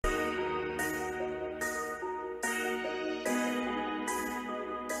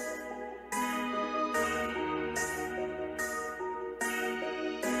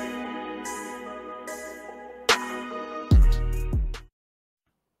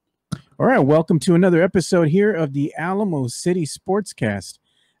All right, welcome to another episode here of the Alamo City Sportscast.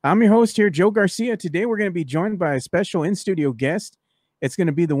 I'm your host here, Joe Garcia. Today we're going to be joined by a special in-studio guest. It's going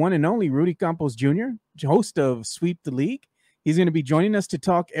to be the one and only Rudy Campos Jr., host of Sweep the League. He's going to be joining us to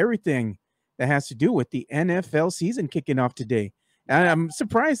talk everything that has to do with the NFL season kicking off today. And I'm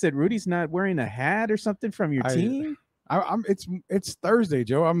surprised that Rudy's not wearing a hat or something from your team. It's Thursday,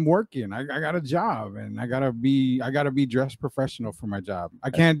 Joe. I'm working. I got a job, and I gotta be dressed professional for my job. I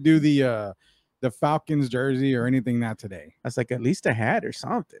can't do the Falcons jersey or anything that today. That's like at least a hat or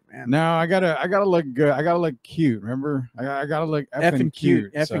something, man. No, I gotta look good. I gotta look cute. Remember, I gotta look effing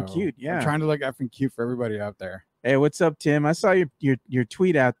cute. Effing cute. Yeah, I'm trying to look effing cute for everybody out there. Hey, what's up, Tim? I saw your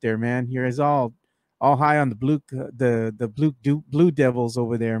tweet out there, man. You're all high on the Blue Devils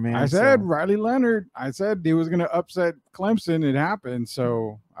over there, man. I said Riley Leonard. I said he was going to upset Clemson. It happened.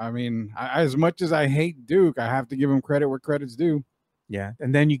 So, I mean, as much as I hate Duke, I have to give him credit where credit's due. Yeah,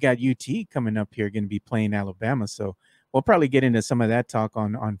 and then you got UT coming up here, going to be playing Alabama. So we'll probably get into some of that talk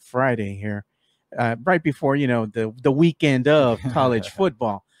on Friday here, right before, the weekend of college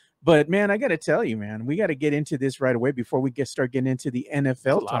football. But, man, I got to tell you, man, we got to get into this right away before we start getting into the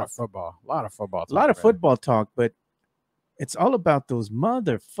NFL talk. A lot of football talk, but it's all about those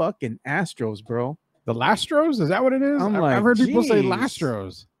motherfucking Astros, bro. The Lastros? Is that what it is? I've heard people say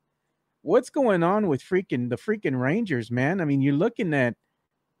Lastros. What's going on with the freaking Rangers, man? I mean, you're looking at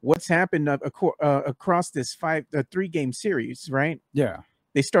what's happened across this 3-game series, right? Yeah.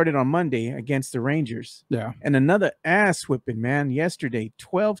 They started on Monday against the Rangers. Yeah. And another ass whipping, man, yesterday,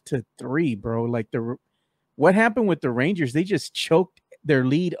 12-3, bro. Like what happened with the Rangers? They just choked their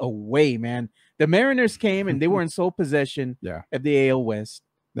lead away, man. The Mariners came and they were in sole possession of the AL West.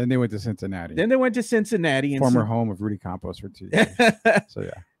 Then they went to Cincinnati. And former home of Rudy Campos for 2 years. So,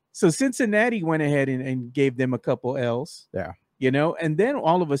 yeah. So Cincinnati went ahead and gave them a couple L's. Yeah. And then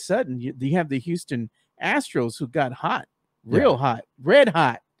all of a sudden you have the Houston Astros who got hot. Real hot, red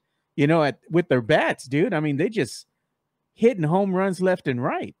hot, with their bats, dude. I mean, they just hitting home runs left and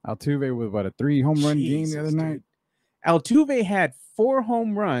right. Altuve with a 3 home run game the other night. Altuve had 4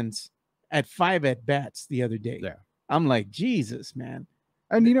 home runs at 5 at bats the other day. Yeah, I'm like, Jesus, man.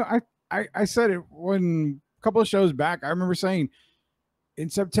 And I said it when a couple of shows back. I remember saying in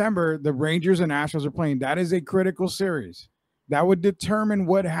September the Rangers and Astros are playing. That is a critical series that would determine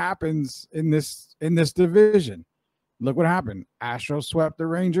what happens in this division. Look what happened. Astros swept the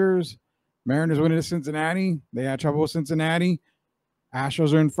Rangers. Mariners went into Cincinnati. They had trouble with Cincinnati.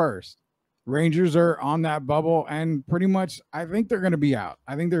 Astros are in first. Rangers are on that bubble, and pretty much I think they're going to be out.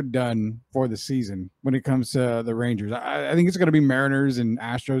 I think they're done for the season when it comes to the Rangers. I think it's going to be Mariners and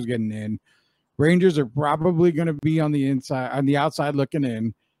Astros getting in. Rangers are probably going to be on the outside looking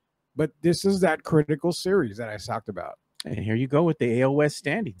in. But this is that critical series that I talked about. And here you go with the AL West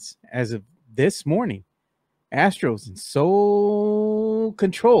standings as of this morning. Astros in sole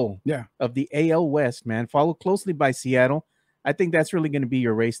control of the AL West, man, followed closely by Seattle. I think that's really going to be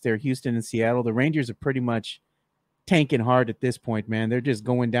your race there, Houston and Seattle. The Rangers are pretty much tanking hard at this point, man. They're just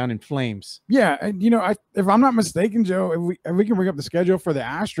going down in flames. Yeah, and if I'm not mistaken, Joe, if we can bring up the schedule for the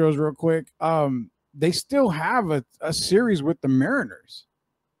Astros real quick, they still have a series with the Mariners,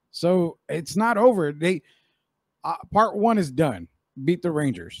 so it's not over. They part 1 is done. Beat the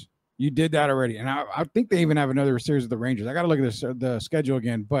Rangers. You did that already. And I think they even have another series of the Rangers. I got to look at the schedule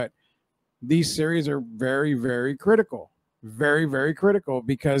again. But these series are very, very critical. Very, very critical.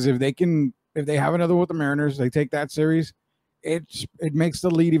 Because if they have another with the Mariners, they take that series, it makes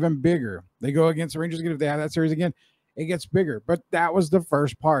the lead even bigger. They go against the Rangers again. If they have that series again, it gets bigger. But that was the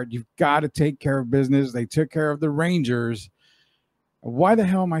first part. You've got to take care of business. They took care of the Rangers. Why the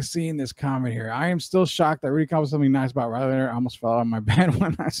hell am I seeing this comment here? I am still shocked that Rudy Campos said something nice about Riley Leonard. I almost fell out of my bed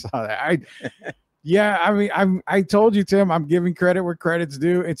when I saw that. I told you, Tim, I'm giving credit where credit's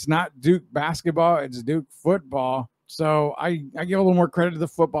due. It's not Duke basketball. It's Duke football. So I give a little more credit to the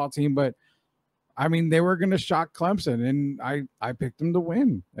football team. But, I mean, they were going to shock Clemson, and I picked them to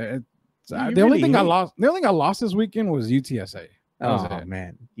win. The only thing I lost this weekend was UTSA. Oh,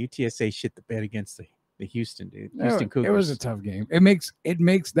 man. UTSA shit the bed against the Houston, dude. Houston Cougars. It was a tough game. It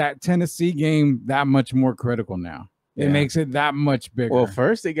makes that Tennessee game that much more critical now. It makes it that much bigger. Well,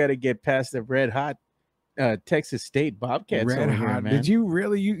 first they got to get past the red hot Texas State Bobcats. Red over hot. Here, man. Did you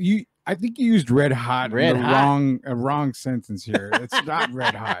really? You? I think you used red hot. Wrong sentence here. It's not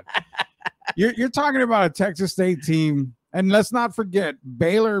red hot. You're talking about a Texas State team, and let's not forget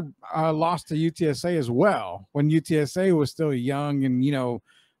Baylor lost to UTSA as well when UTSA was still young and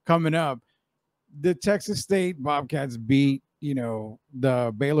coming up. The Texas State Bobcats beat,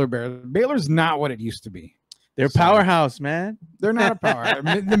 the Baylor Bears. Baylor's not what it used to be. They're powerhouse, man. They're not a powerhouse.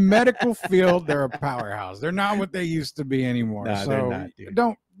 The medical field, they're a powerhouse. They're not what they used to be anymore. No, so they're not, dude.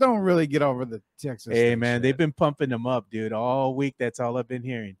 Don't really get over the Texas Hey, State man, shit. they've been pumping them up, dude, all week. That's all I've been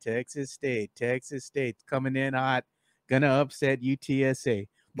hearing. Texas State's coming in hot, gonna upset UTSA.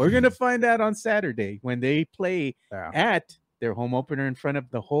 We're gonna find out on Saturday when they play at their home opener in front of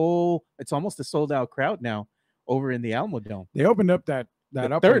the whole. It's almost a sold out crowd now over in the Alamo Dome. They opened up that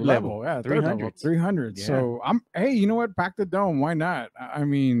upper third level. Yeah, 300. Yeah. So hey, you know what? Pack the dome. Why not? I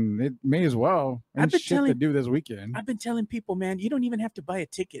mean, it may as well. I've been shit to do this weekend. I've been telling people, man, you don't even have to buy a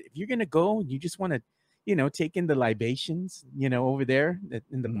ticket. If you're gonna go and you just want to, take in the libations, over there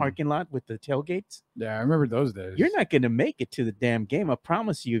in the parking lot with the tailgates. Yeah, I remember those days. You're not gonna make it to the damn game. I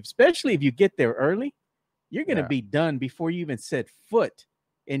promise you. Especially if you get there early, you're gonna be done before you even set foot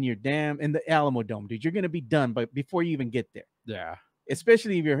in the Alamo Dome, dude. You're gonna be done, but before you even get there. Yeah.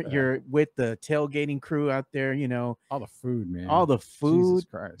 Especially if you're with the tailgating crew out there, all the food, man, all the food,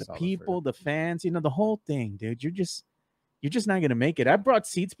 Christ, the people, the fans, the whole thing, dude. You're just not gonna make it. I brought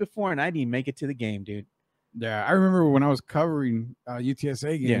seats before and I didn't make it to the game, dude. Yeah, I remember when I was covering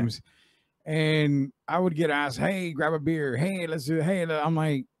UTSA games, and I would get asked, "Hey, grab a beer. Hey, let's do it. Hey," I'm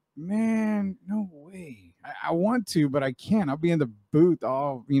like, man, no way. I want to, but I can't. I'll be in the booth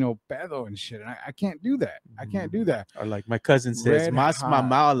all, pedo and shit. And I can't do that. I can't do that. Or like my cousin says, "Mas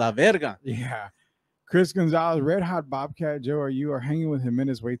mamao la verga." Yeah. Chris Gonzalez, Red Hot Bobcat Joe, you are hanging with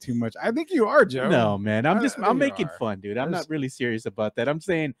Jimenez way too much. I think you are, Joe. No, man. I'm making fun, dude. I'm not really serious about that. I'm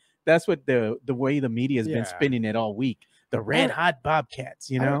saying that's what the way the media has been spinning it all week. The Red Hot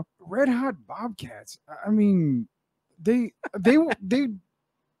Bobcats, Red Hot Bobcats. I mean, they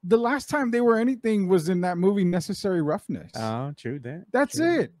the last time they were anything was in that movie Necessary Roughness. Oh, true that. That's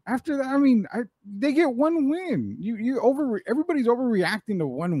it. After that, I mean, they get one win. Everybody's overreacting to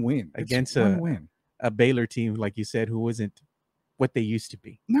one win against a Baylor team, like you said, who wasn't what they used to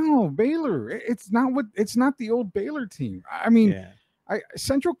be. No, Baylor. It's not the old Baylor team. I mean,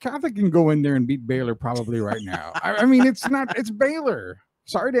 Central Catholic can go in there and beat Baylor probably right now. I mean, it's Baylor.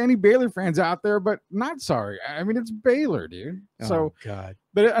 Sorry to any Baylor fans out there, but not sorry. I mean, it's Baylor, dude. So, God.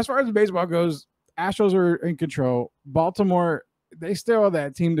 But as far as the baseball goes, Astros are in control. Baltimore, they still are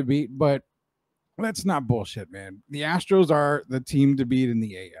that team to beat, but that's not bullshit, man. The Astros are the team to beat in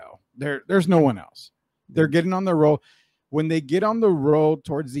the AL. There's no one else. They're getting on the roll. When they get on the road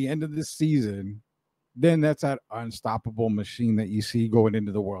towards the end of the season, then that's that unstoppable machine that you see going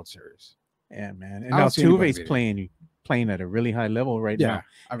into the World Series. Yeah, man. And Altuve's playing at a really high level right now.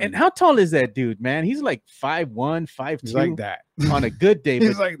 I mean, and how tall is that dude, man? He's like 5'1", 5'2". He's like that. On a good day.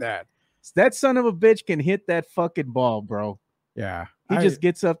 He's like that. That son of a bitch can hit that fucking ball, bro. Yeah. He just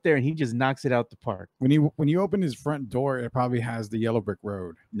gets up there and he just knocks it out the park. When you open his front door, it probably has the yellow brick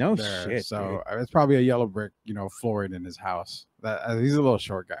road. No shit. So it's probably a yellow brick, flooring in his house. He's a little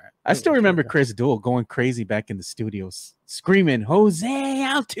short guy. I still remember Chris Duell going crazy back in the studios, screaming, "Jose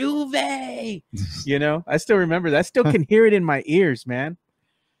Altuve!" I still remember that. I still can hear it in my ears, man.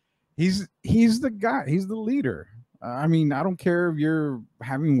 He's the guy. He's the leader. I mean, I don't care if you're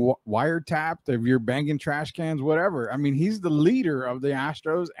having wiretapped, if you're banging trash cans, whatever. I mean, he's the leader of the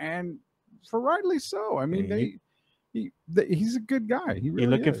Astros, and for rightly so. I mean, he's a good guy. He really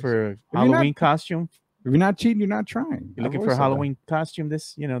You're looking is. For a Halloween costume? If you're not cheating, you're not trying. You're looking for a Halloween costume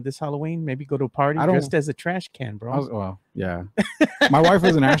this Halloween? Maybe go to a party dressed as a trash can, bro. Yeah. My wife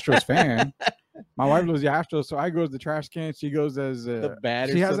was an Astros fan. My wife was the Astros, so I go as the trash can. She goes as the bat.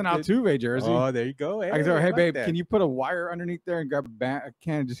 She has an Altuve jersey. Oh, there you go. Hey, I go, hey babe, can you put a wire underneath there and grab a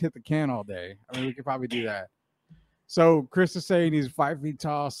can and just hit the can all day? I mean, we could probably do that. So Chris is saying he's 5 feet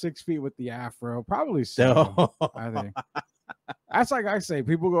tall, 6 feet with the afro. Probably so. I think that's like I say.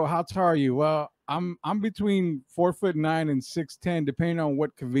 People go, "How tall are you?" Well, I'm between 4'9" and 6'10", depending on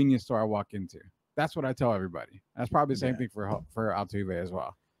what convenience store I walk into. That's what I tell everybody. That's probably the same thing for Altuve as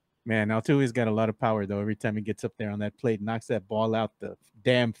well. Man, Altuve's got a lot of power, though. Every time he gets up there on that plate, knocks that ball out the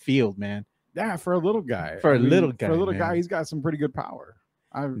damn field, man. Yeah, for a little guy. For a little guy, he's got some pretty good power.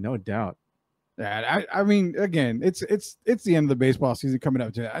 No doubt. Yeah, I mean, again, it's the end of the baseball season coming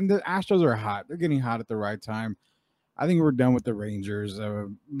up to, and the Astros are hot. They're getting hot at the right time. I think we're done with the Rangers.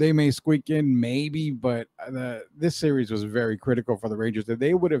 They may squeak in, maybe, but this series was very critical for the Rangers. If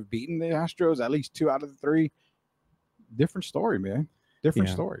they would have beaten the Astros, at least 2 out of the 3, different story, man. Different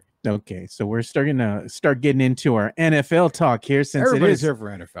story. Okay, so we're starting to getting into our NFL talk here, since everybody's it is here for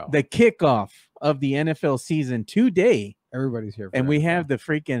NFL. The kickoff of the NFL season today. Everybody's here, and we have the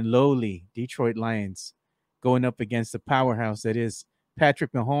freaking lowly Detroit Lions going up against the powerhouse that is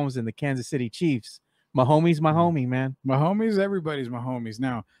Patrick Mahomes and the Kansas City Chiefs. My homie's my homie, man. My homies, everybody's my homies.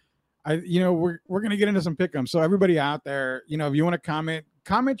 Now, we're gonna get into some pick'ems. So everybody out there, if you want to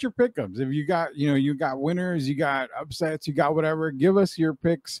comment your pick'ems. If you got, you got winners, you got upsets, you got whatever, give us your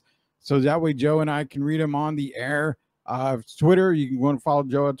picks so that way Joe and I can read them on the air. Twitter, you can go and follow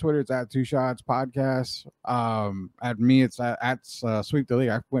Joe on Twitter. It's at Two Shots Podcast. At me, it's at Sweep the League.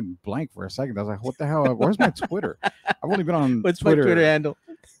 I went blank for a second. I was like, what the hell? Where's my Twitter? I've only been on What's Twitter. my Twitter handle?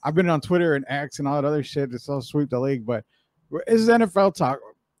 I've been on Twitter and X and all that other shit. It's all Sweep the League. But this is NFL talk.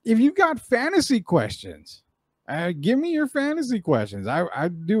 If you got fantasy questions, give me your fantasy questions.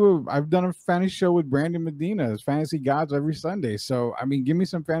 I've done a fantasy show with Brandon Medina, Fantasy Gods, every Sunday. So give me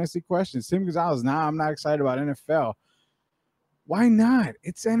some fantasy questions. Tim Gonzalez, I'm not excited about NFL. Why not?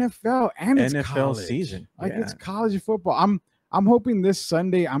 It's NFL and it's NFL college season. It's college football. I'm hoping this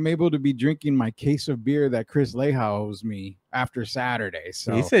Sunday I'm able to be drinking my case of beer that Chris Leha owes me after Saturday.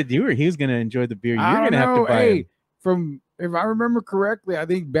 So he said he was going to enjoy the beer. You're going to have to buy him. If I remember correctly, I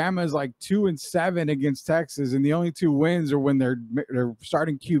think Bama is like 2-7 against Texas, and the only 2 wins are when their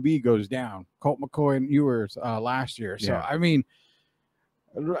starting QB goes down. Colt McCoy and Ewers last year. So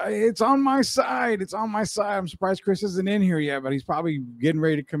it's on my side. It's on my side. I'm surprised Chris isn't in here yet, but he's probably getting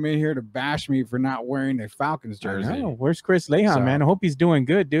ready to come in here to bash me for not wearing a Falcons jersey. Where's Chris Leha, man? I hope he's doing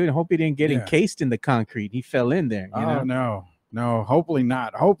good, dude. I hope he didn't get encased in the concrete. He fell in there. No. Hopefully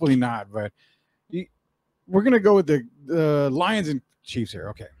not. But we're going to go with the Lions and Chiefs here.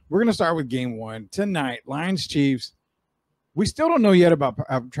 Okay. We're going to start with game 1 tonight. Lions, Chiefs. We still don't know yet about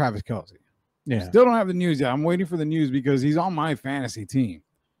Travis Kelce. Yeah. Still don't have the news yet. I'm waiting for the news because he's on my fantasy team.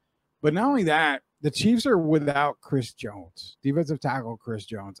 But not only that, the Chiefs are without Chris Jones, defensive tackle Chris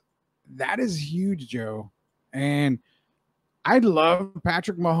Jones. That is huge, Joe. And I love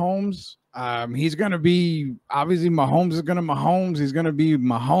Patrick Mahomes. He's going to be, obviously, Mahomes is going to Mahomes. He's going to be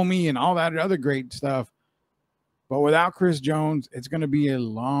Mahomey and all that other great stuff. But without Chris Jones, it's going to be a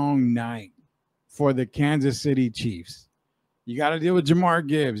long night for the Kansas City Chiefs. You got to deal with Jamar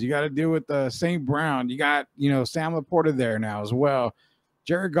Gibbs. You got to deal with St. Brown. You got, Sam Laporta there now as well.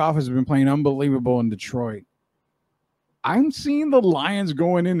 Jared Goff has been playing unbelievable in Detroit. I'm seeing the Lions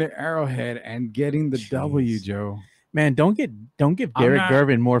going into Arrowhead and getting the W, Joe. Man, don't give Derek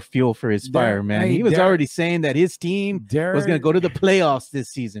Gervin more fuel for his fire, man. He was already saying that his team was going to go to the playoffs this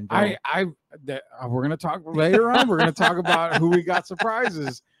season, bro. We're going to talk later on. We're going to talk about who we got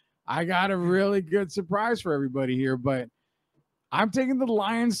surprises. I got a really good surprise for everybody here, but I'm taking the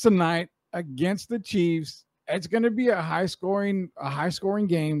Lions tonight against the Chiefs. It's going to be a high scoring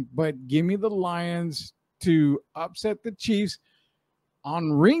game, but give me the Lions to upset the Chiefs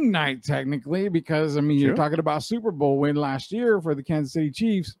on ring night, technically, because you're talking about Super Bowl win last year for the Kansas City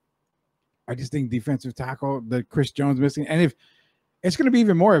Chiefs. I just think defensive tackle, the Chris Jones missing, and if it's going to be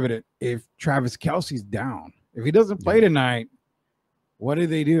even more evident if Travis Kelce's down. If he doesn't play tonight, what do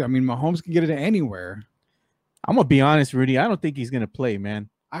they do? Mahomes can get it anywhere. I'm gonna be honest, Rudy. I don't think he's gonna play, man.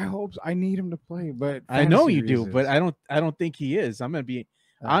 I hope I need him to play, but I know you do, but I don't think he is. I'm gonna be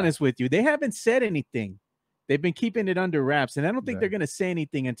honest with you. They haven't said anything. They've been keeping it under wraps, and I don't think they're gonna say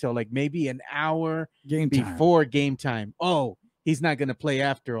anything until like maybe an hour before game time. Oh, he's not gonna play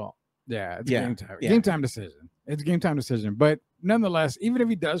after all. Yeah, it's game time. Yeah. Game time decision. It's a game time decision. But nonetheless, even if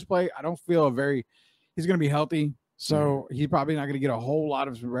he does play, I don't feel he's gonna be healthy. So he's probably not gonna get a whole lot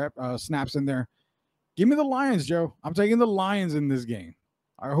of snaps in there. Give me the Lions, Joe. I'm taking the Lions in this game.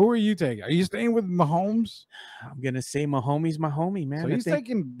 Who are you taking? Are you staying with Mahomes? I'm going to say Mahomey's my homie, man. So he's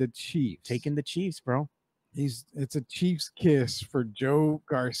taking the Chiefs. Taking the Chiefs, bro. It's a Chiefs kiss for Joe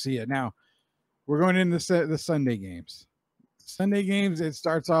Garcia. Now, we're going into the Sunday games. Sunday games, it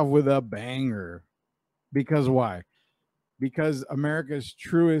starts off with a banger. Because why? Because America's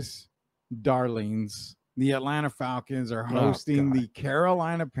truest darlings, the Atlanta Falcons, are hosting the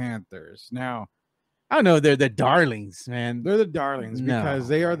Carolina Panthers. Now, I know they're the darlings, man. They're the darlings because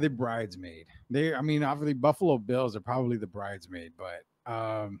they are the bridesmaid. Obviously Buffalo Bills are probably the bridesmaid, but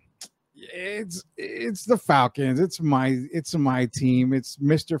it's the Falcons. It's my team. It's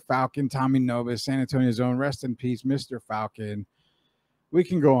Mr. Falcon, Tommy Novus, San Antonio's own. Rest in peace, Mr. Falcon. We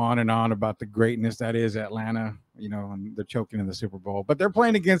can go on and on about the greatness that is Atlanta, and they're choking in the Super Bowl, but they're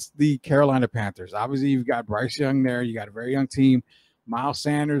playing against the Carolina Panthers. Obviously, you've got Bryce Young there. You got a very young team. Miles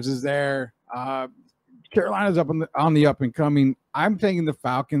Sanders is there. Carolina's on the up and coming. I'm taking the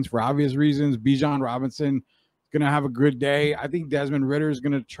Falcons for obvious reasons. Bijan Robinson going to have a good day. I think Desmond Ridder is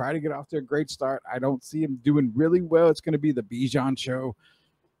going to try to get off to a great start. I don't see him doing really well. It's going to be the Bijan show.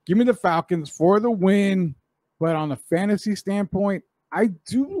 Give me the Falcons for the win. But on a fantasy standpoint, I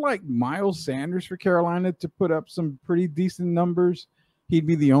do like Miles Sanders for Carolina to put up some pretty decent numbers. He'd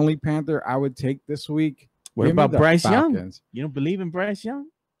be the only Panther I would take this week. What about Bryce Young? You don't believe in Bryce Young?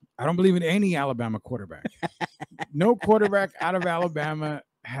 I don't believe in any Alabama quarterback. No quarterback out of Alabama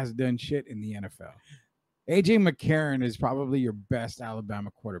has done shit in the NFL. A.J. McCarron is probably your best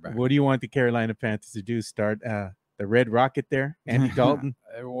Alabama quarterback. What do you want the Carolina Panthers to do? Start the Red Rocket there? Andy Dalton?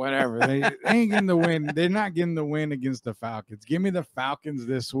 Whatever. They ain't getting the win. They're not getting the win against the Falcons. Give me the Falcons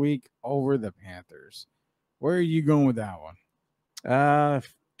this week over the Panthers. Where are you going with that one?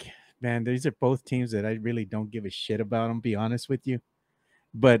 Man, these are both teams that I really don't give a shit about them, be honest with you.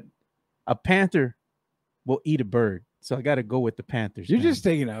 But a Panther will eat a bird. So I got to go with the Panthers. You're just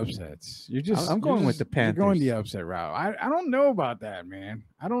taking upsets. I'm going with the Panthers. You're going the upset route. I don't know about that, man.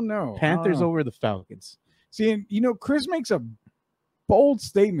 I don't know. Panthers over the Falcons. See, and, Chris makes a bold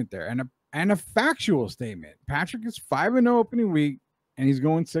statement there and a factual statement. Patrick is 5-0 opening week, and he's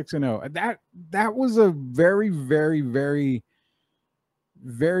going 6-0. That was a very, very, very,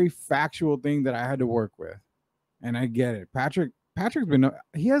 very factual thing that I had to work with, and I get it. Patrick's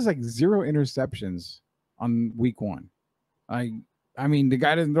he has like 0 interceptions on week 1. I mean, the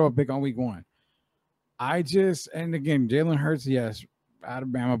guy doesn't throw a pick on week 1. And again, Jalen Hurts, yes,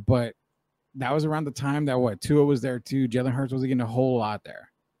 Alabama, but that was around the time that Tua was there too. Jalen Hurts wasn't getting a whole lot there.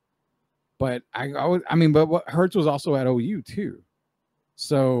 But but Hurts was also at OU too.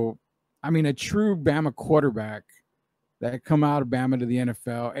 So, I mean, a true Bama quarterback that come out of Bama to the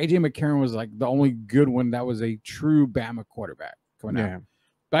NFL. A.J. McCarron was like the only good one that was a true Bama quarterback coming out.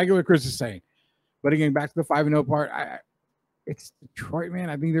 But I get what Chris is saying. But again, back to the 5-0 part, it's Detroit, man.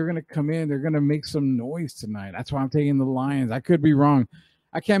 I think they're going to come in. They're going to make some noise tonight. That's why I'm taking the Lions. I could be wrong.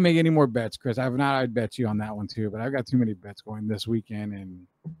 I can't make any more bets, Chris. I'd bet you on that one too, but I've got too many bets going this weekend, and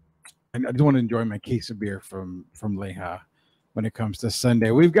I just want to enjoy my case of beer from Leha when it comes to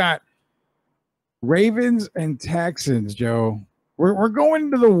Sunday. We've got Ravens and Texans, Joe. We're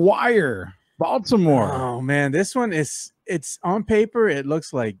going to the wire. Baltimore. Oh man, this one it's on paper. It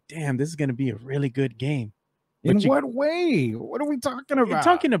looks like, damn, this is going to be a really good game. In what way? What are we talking about?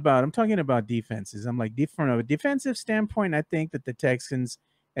 I'm talking about defenses. I'm like, from a defensive standpoint, I think that the Texans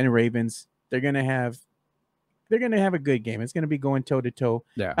and Ravens, they're gonna have a good game. It's gonna be going toe to toe.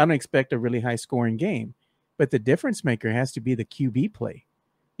 Yeah. I don't expect a really high scoring game, but the difference maker has to be the QB play.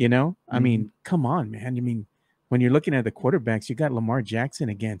 I mean, come on, man. I mean, when you're looking at the quarterbacks, you got Lamar Jackson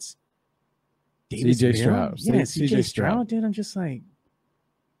against CJ Stroud. Yeah, CJ Stroud, dude. I'm just like,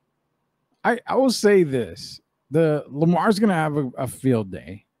 I will say this. The Lamar's going to have a field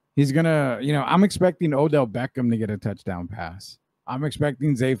day. He's going to, I'm expecting Odell Beckham to get a touchdown pass. I'm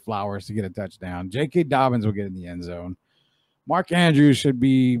expecting Zay Flowers to get a touchdown. J.K. Dobbins will get in the end zone. Mark Andrews should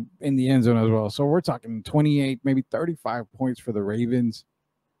be in the end zone as well. So we're talking 28, maybe 35 points for the Ravens.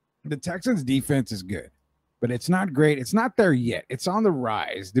 The Texans defense is good, but it's not great. It's not there yet. It's on the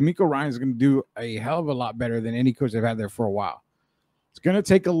rise. DeMeco Ryan is going to do a hell of a lot better than any coach they've had there for a while. It's going to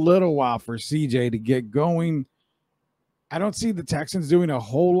take a little while for CJ to get going. I don't see the Texans doing a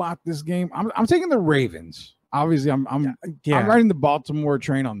whole lot this game. I'm taking the Ravens. Obviously, I'm riding the Baltimore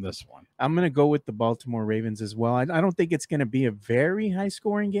train on this one. I'm going to go with the Baltimore Ravens as well. I don't think it's going to be a very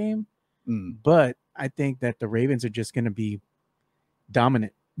high-scoring game, but I think that the Ravens are just going to be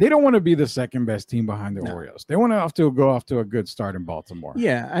dominant. They don't want to be the second-best team behind the Orioles. They want to go off to a good start in Baltimore.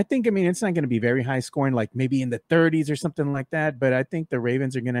 Yeah, I think, it's not going to be very high-scoring, like maybe in the 30s or something like that, but I think the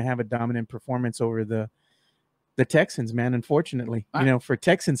Ravens are going to have a dominant performance over the Texans, man, unfortunately, for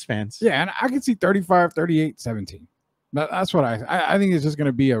Texans fans. Yeah, and I can see 35, 38, 17. That's what I think it's just going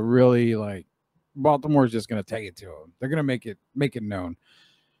to be a really, Baltimore's just going to take it to them. They're going to make it known.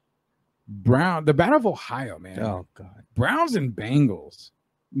 The Battle of Ohio, man. Oh, God. Browns and Bengals.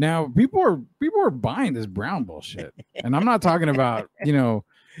 Now, people are buying this Brown bullshit. And I'm not talking about, I'm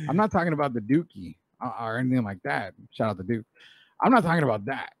not talking about the Dookie or anything like that. Shout out to Duke. I'm not talking about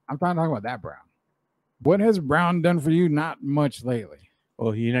that. I'm talking about that Brown. What has Brown done for you? Not much lately.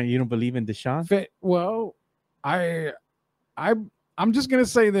 Well, you don't believe in Deshaun? Well, I'm just gonna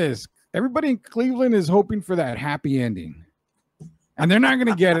say this. Everybody in Cleveland is hoping for that happy ending. And they're not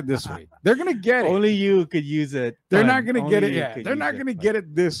gonna get it this week. They're gonna get it. Only you could use it. They're not gonna get it yet. They're not gonna get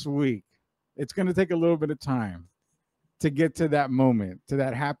it this week. It's gonna take a little bit of time to get to that moment, to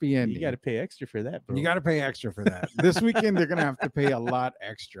that happy ending. You got to pay extra for that, bro. You got to pay extra for that. This weekend, they're gonna have to pay a lot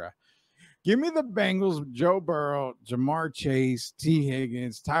extra. Give me the Bengals, Joe Burrow, Jamar Chase, T.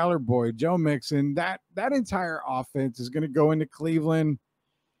 Higgins, Tyler Boyd, Joe Mixon. That entire offense is going to go into Cleveland,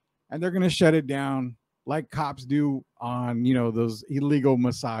 and they're going to shut it down like cops do on, those illegal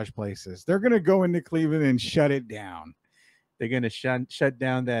massage places. They're going to go into Cleveland and shut it down. They're going to shut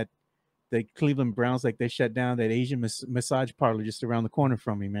down that the Cleveland Browns, like they shut down that Asian massage parlor just around the corner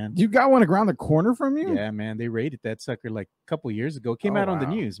from me, man. You got one around the corner from you? Yeah, man. They raided that sucker like a couple years ago. Came out on the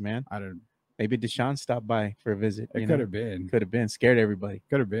news, man. I don't. Maybe Deshaun stopped by for a visit. It could have been. Could have been. Scared everybody.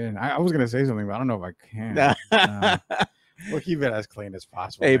 Could have been. I was gonna say something, but I don't know if I can. We'll keep it as clean as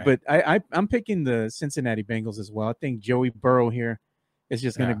possible. Hey, man. but I'm picking the Cincinnati Bengals as well. I think Joey Burrow here is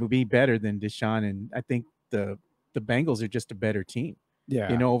just going to be better than Deshaun, and I think the Bengals are just a better team.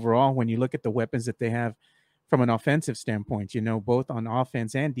 Yeah. Overall, when you look at the weapons that they have from an offensive standpoint, both on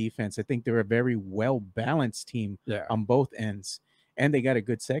offense and defense, I think they're a very well-balanced team on both ends, and they got a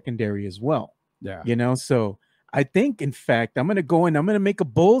good secondary as well. Yeah. So I think, in fact, I'm going to go and I'm going to make a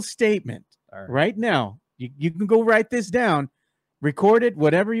bold statement right now. You can go write this down, record it,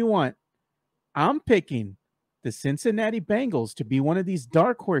 whatever you want. I'm picking the Cincinnati Bengals to be one of these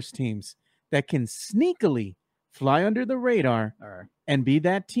dark horse teams that can sneakily fly under the radar and be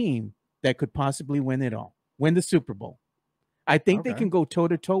that team that could possibly win it all, win the Super Bowl. I think they can go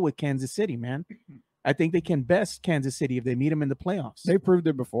toe-to-toe with Kansas City, man. I think they can best Kansas City if they meet them in the playoffs. They proved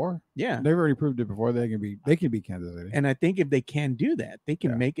it before. Yeah. They've already proved it before. They can beat Kansas City. And I think if they can do that, they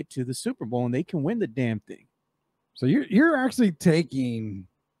can make it to the Super Bowl and they can win the damn thing. So you're actually taking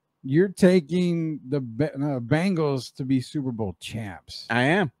the Bengals to be Super Bowl champs. I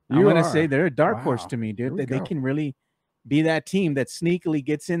am. I'm going to say they're a dark horse to me, dude. They can really be that team that sneakily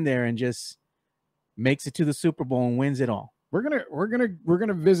gets in there and just makes it to the Super Bowl and wins it all. We're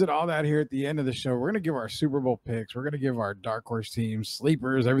gonna visit all that here at the end of the show. We're gonna give our Super Bowl picks. We're gonna give our dark horse teams,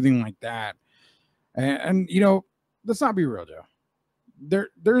 sleepers, everything like that. And let's not be real, Joe.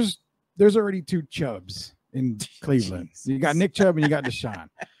 There's already two Chubbs in Cleveland. You got Nick Chubb and you got Deshaun.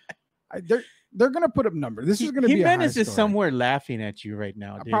 They're gonna put up numbers. This is gonna be a high Jimenez is story. somewhere laughing at you right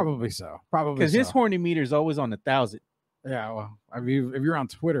now, dude. Probably so. Because his horny meter is always on 1,000. Yeah, well, if you're on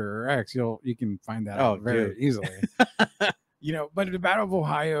Twitter or X, you can find that out very easily. But the Battle of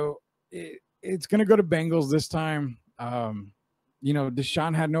Ohio, it's going to go to Bengals this time.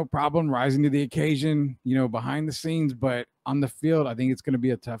 Deshaun had no problem rising to the occasion, behind the scenes, but on the field, I think it's going to be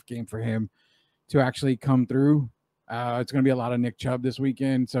a tough game for him to actually come through. It's going to be a lot of Nick Chubb this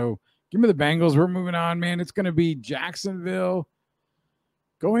weekend. So give me the Bengals. We're moving on, man. It's going to be Jacksonville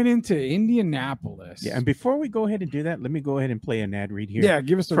going into Indianapolis. Yeah, and before we go ahead and do that, let me go ahead and play an ad read here. Yeah,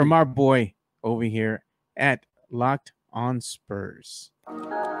 give us from our boy over here at Locked On Spurs.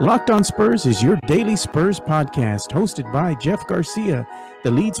 Locked On Spurs is your daily Spurs podcast, hosted by Jeff Garcia, the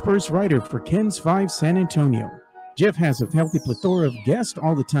lead Spurs writer for Ken's 5 San Antonio. Jeff has a healthy plethora of guests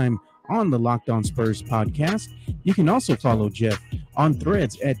all the time on the Locked On Spurs podcast. You can also follow Jeff on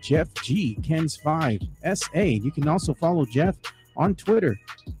threads at Jeff G Ken's 5 SA. You can also follow Jeff on Twitter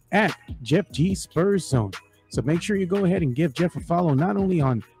at Jeff G Spurs Zone. So make sure you go ahead and give Jeff a follow, not only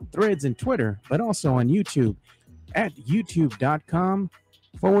on threads and Twitter, but also on YouTube at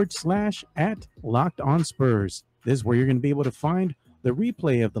youtube.com/@LockedOnSpurs. This is where you're going to be able to find the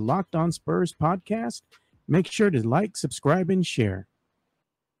replay of the Locked On Spurs podcast. Make sure to like, subscribe, and share.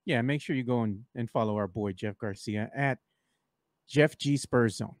 Yeah, make sure you go and follow our boy Jeff Garcia at Jeff G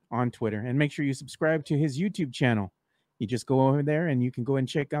Spurs Zone on Twitter. And make sure you subscribe to his YouTube channel. You just go over there and you can go and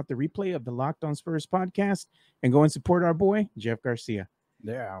check out the replay of the Locked On Spurs podcast and go and support our boy, Jeff Garcia.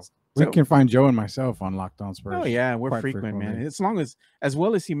 Yeah. We can find Joe and myself on Locked On Spurs. Oh, yeah. We're frequent, man. As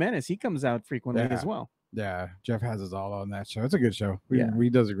well as Jimenez, he comes out frequently as well. Yeah. Jeff has us all on that show. It's a good show. He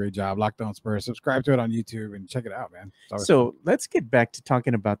does a great job. Locked On Spurs. Subscribe to it on YouTube and check it out, man. So let's get back to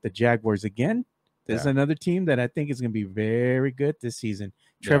talking about the Jaguars again. There's another team that I think is going to be very good this season.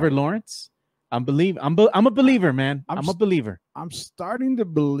 Trevor Lawrence. I'm a believer, man. I'm a believer. I'm starting to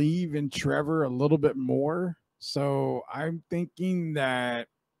believe in Trevor a little bit more. So I'm thinking that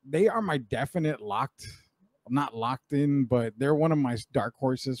they are my definite not locked in, but they're one of my dark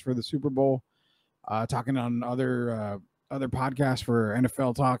horses for the Super Bowl. Talking on other podcasts for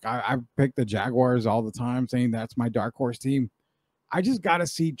NFL Talk, I pick the Jaguars all the time, saying that's my dark horse team. I just got to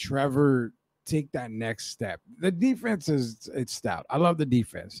see Trevor take that next step. The defense it's stout. I love the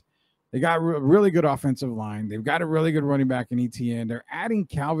defense. They got a really good offensive line. They've got a really good running back in ETN. They're adding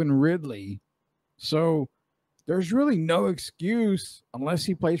Calvin Ridley. So there's really no excuse, unless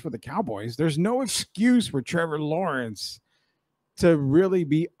he plays for the Cowboys, there's no excuse for Trevor Lawrence to really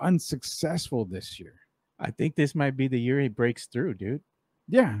be unsuccessful this year. I think this might be the year he breaks through, dude.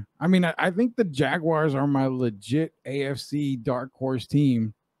 Yeah. I mean, I think the Jaguars are my legit AFC dark horse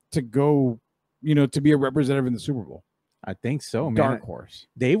team to go, to be a representative in the Super Bowl. I think so, man. Dark horse.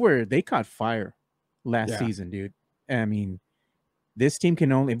 They caught fire last season, dude. I mean, this team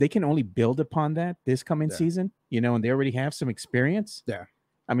if they can only build upon that this coming season, and they already have some experience. Yeah.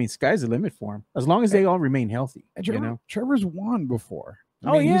 I mean, sky's the limit for him as long as they all remain healthy. Trevor's won before.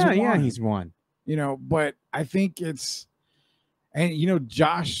 He's won. But I think it's, and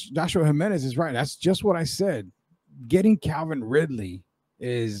Joshua Jimenez is right. That's just what I said. Getting Calvin Ridley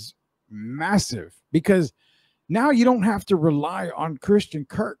is massive because now you don't have to rely on Christian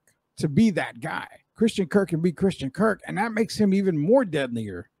Kirk to be that guy. Christian Kirk can be Christian Kirk, and that makes him even more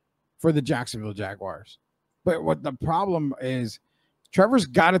deadlier for the Jacksonville Jaguars. But what the problem is, Trevor's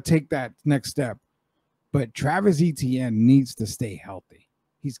got to take that next step, but Travis Etienne needs to stay healthy.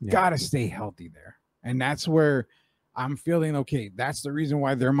 He's got to stay healthy there. And that's where I'm feeling, okay, that's the reason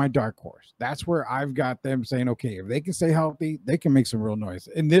why they're my dark horse. That's where I've got them saying, okay, if they can stay healthy, they can make some real noise.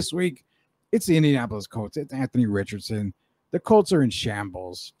 And this week, it's the Indianapolis Colts. It's Anthony Richardson. The Colts are in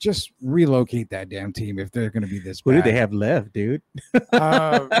shambles. Just relocate that damn team if they're going to be this bad. Who do they have left, dude?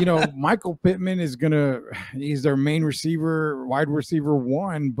 Michael Pittman he's their main receiver, wide receiver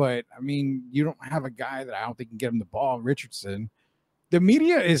one. But, I mean, you don't have a guy that I don't think can get him the ball, Richardson. The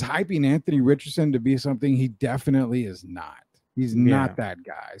media is hyping Anthony Richardson to be something he definitely is not. He's not that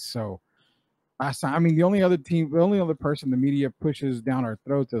guy. So, the only other person the media pushes down our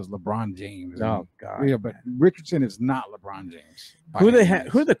throats is LeBron James. Oh God! Yeah, but Richardson is not LeBron James. Who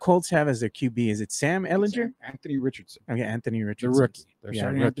do the Colts have as their QB? Is it Sam Ellinger? Anthony Richardson. Okay, Anthony Richardson. The rookie. They're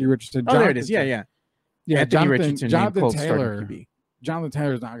starting Anthony Richardson. There it is. Yeah. Anthony Richardson. Jonathan Taylor. Jonathan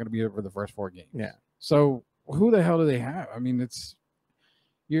Taylor's not going to be over the first 4 games. Yeah. So who the hell do they have? I mean,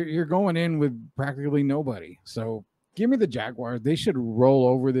 you're going in with practically nobody. So. Give me the Jaguars. They should roll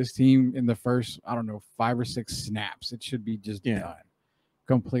over this team in the first, 5 or 6 snaps. It should be just done.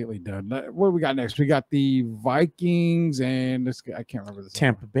 Completely done. What do we got next? We got the Vikings and I can't remember this.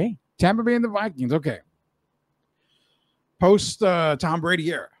 Tampa Bay and the Vikings. Okay. Post Tom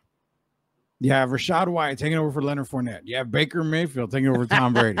Brady era. You have Rashad White taking over for Leonard Fournette. You have Baker Mayfield taking over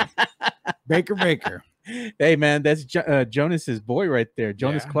Tom Brady. Baker. Hey, man, that's Jonas's boy right there.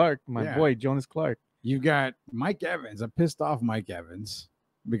 Jonas Clark, my boy, Jonas Clark. You've got Mike Evans, a pissed off Mike Evans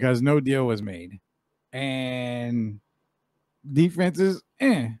because no deal was made. And defense is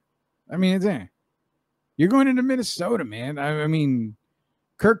it's You're going into Minnesota, man. I mean,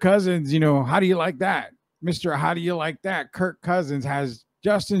 Kirk Cousins, how do you like that? Mr. How do you like that? Kirk Cousins has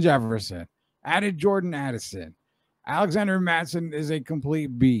Justin Jefferson, added Jordan Addison. Alexander Mattison is a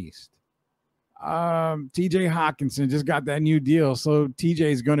complete beast. TJ Hawkinson just got that new deal, so TJ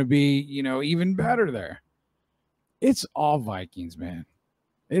is going to be, even better there. It's all Vikings, man.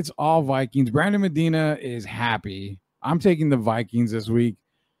 It's all Vikings. Brandon Medina is happy. I'm taking the Vikings this week.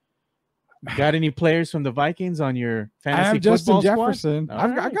 Got any players from the Vikings on your fantasy I have Justin Jefferson.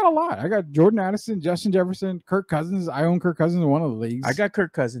 I got a lot. I got Jordan Addison, Justin Jefferson, Kirk Cousins. I own Kirk Cousins in one of the leagues. I got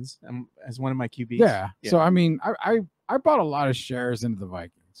Kirk Cousins as one of my QBs. Yeah. So I bought a lot of shares into the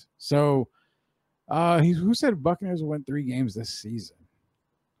Vikings. So who said Buccaneers will win 3 games this season?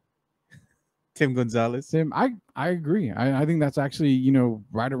 Tim Gonzalez. Tim, I agree. I think that's actually,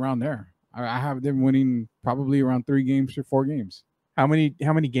 right around there. I have them winning probably around 3 games or 4 games. How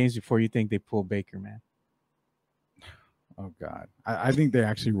many games before you think they pull Baker, man? Oh God. I think they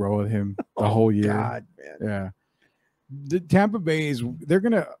actually roll with him the whole year. God, man. Yeah. The Tampa Bay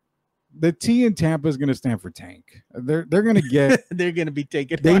the T in Tampa is gonna stand for tank. They're gonna get they're gonna be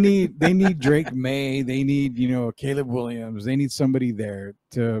taken. They need Drake May. They need, Caleb Williams. They need somebody there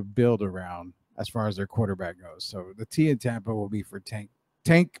to build around as far as their quarterback goes. So the T in Tampa will be for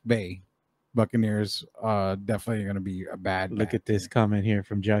Tank Bay. Buccaneers definitely going to be a bad. Look at this comment here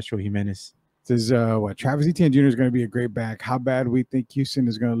from Joshua Jimenez. It says Travis Etienne Jr. is going to be a great back. How bad we think Houston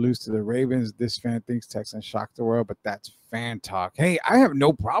is going to lose to the Ravens. This fan thinks Texans shock the world, but that's fan talk. Hey, I have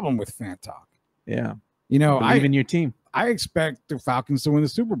no problem with fan talk. Yeah, believe in your team. I expect the Falcons to win the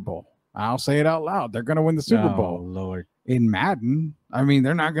Super Bowl. I'll say it out loud. They're going to win the Super Bowl. Oh Lord, in Madden. I mean,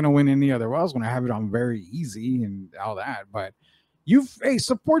 they're not going to win any other. Well, I was going to have it on very easy and all that, but.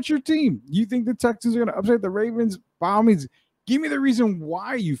 Support your team. You think the Texans are going to upset the Ravens? By all means, give me the reason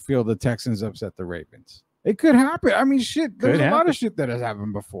why you feel the Texans upset the Ravens. It could happen. I mean, shit, there's a lot of shit that has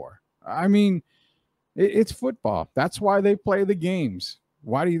happened before. I mean, it's football. That's why they play the games.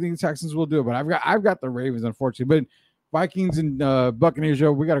 Why do you think the Texans will do it? But I've got the Ravens, unfortunately. But Vikings and Buccaneers,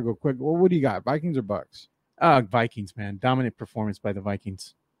 Joe, we got to go quick. Well, what do you got? Vikings or Bucks? Vikings, man. Dominant performance by the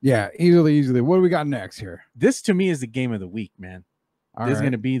Vikings. Yeah, easily. What do we got next here? This, to me, is the game of the week, man. This is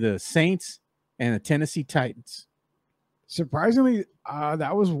going to be the Saints and the Tennessee Titans. Surprisingly,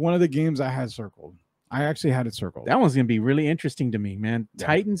 that was one of the games I had circled. I actually had it circled. That one's going to be really interesting to me, man. Yeah.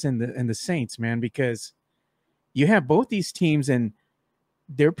 Titans and the Saints, man, because you have both these teams, and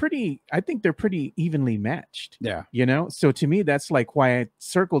I think they're pretty evenly matched. Yeah. So to me, that's like why I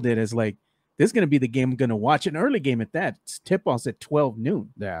circled it as like, this is going to be the game I'm going to watch. An early game at that. Tip-off's at 12 noon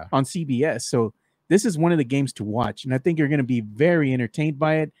on CBS. So this is one of the games to watch. And I think you're going to be very entertained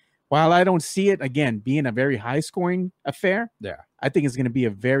by it. While I don't see it, again, being a very high-scoring affair, I think it's going to be a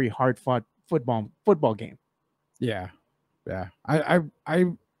very hard-fought football game. Yeah.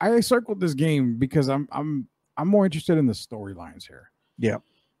 I circled this game because I'm more interested in the storylines here. Yeah.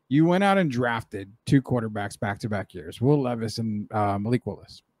 You went out and drafted 2 quarterbacks back-to-back years, Will Levis and Malik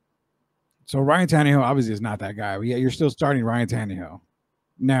Willis. So Ryan Tannehill obviously is not that guy. But yeah, you're still starting Ryan Tannehill.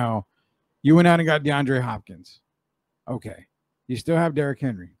 Now, you went out and got DeAndre Hopkins. Okay. You still have Derrick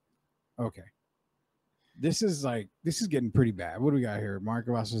Henry. Okay. This is getting pretty bad. What do we got here? Mark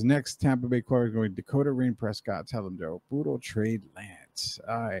Avasa's next Tampa Bay quarterback going Dakota Rain Prescott. Tell him, Joe. Boodle trade Lance.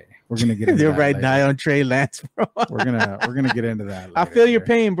 All right. We're gonna get into You're that right later. now on Trey Lance, bro. We're gonna get into that later. I feel your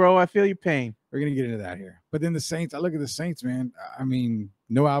pain, bro. I feel your pain. We're going to get into that here. But then the Saints, I look at the Saints, man. I mean,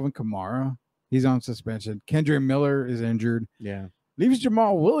 no Alvin Kamara. He's on suspension. Kendra Miller is injured. Yeah. Leaves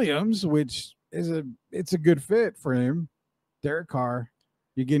Jamal Williams, which it's a good fit for him. Derek Carr.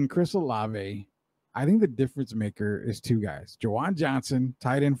 You're getting Chris Olave. I think the difference maker is 2 guys. Jawan Johnson,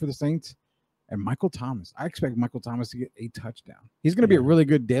 tight end for the Saints, and Michael Thomas. I expect Michael Thomas to get a touchdown. He's going to be a really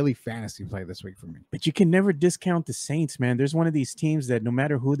good daily fantasy play this week for me. But you can never discount the Saints, man. There's one of these teams that no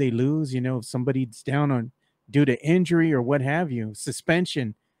matter who they lose, if somebody's down on due to injury or what have you,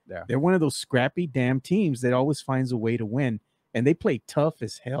 suspension, they're one of those scrappy damn teams that always finds a way to win. And they play tough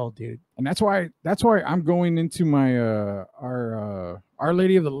as hell, dude. And that's why I'm going into my Our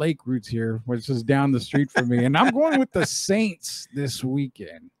Lady of the Lake roots here, which is down the street from me. And I'm going with the Saints this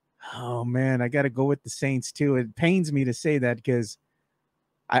weekend. Oh man, I got to go with the Saints too. It pains me to say that because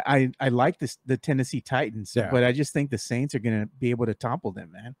I like the Tennessee Titans, but I just think the Saints are going to be able to topple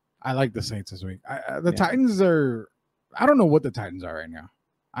them, man. I like the Saints this week. The Titans are, I don't know what the Titans are right now.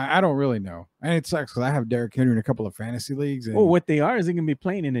 I don't really know. And it sucks because I have Derrick Henry in a couple of fantasy leagues. And, well, what they are is they're going to be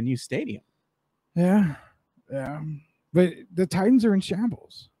playing in a new stadium. Yeah. But the Titans are in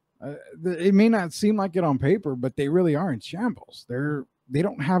shambles. It may not seem like it on paper, but they really are in shambles. They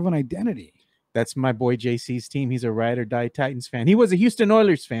don't have an identity. That's my boy JC's team. He's a ride or die Titans fan. He was a Houston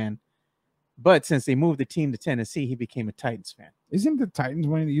Oilers fan, but since they moved the team to Tennessee, he became a Titans fan. Isn't the Titans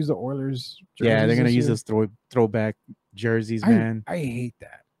wanting to use the Oilers jerseys? Yeah, they're going to use those throwback jerseys, man. I hate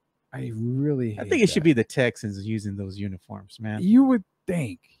that. I really hate I think it should be the Texans using those uniforms, man. You would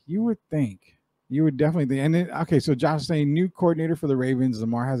think. You would definitely think. And then, okay, so Josh is saying new coordinator for the Ravens.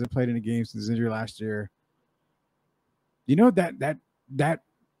 Lamar hasn't played in a game since his injury last year. You know that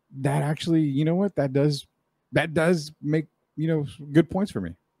actually, you know what? That does make, good points for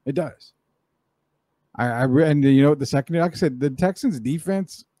me. It does. And the second, like I said, the Texans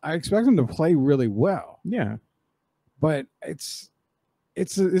defense, I expect them to play really well. Yeah. But this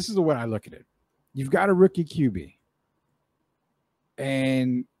is the way I look at it. You've got a rookie QB.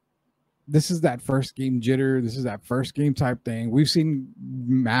 And this is that first game jitter. This is that first game type thing. We've seen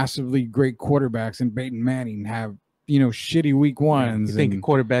massively great quarterbacks in Peyton Manning have, shitty week ones. You think a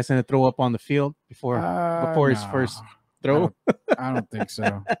quarterback's going to throw up on the field before his first throw? I don't think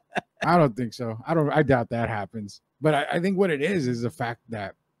so. I doubt that happens. But I think what it is the fact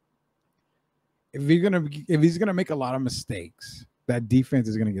that if he's gonna make a lot of mistakes, that defense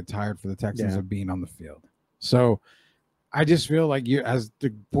is gonna get tired for the Texans of being on the field. So I just feel like as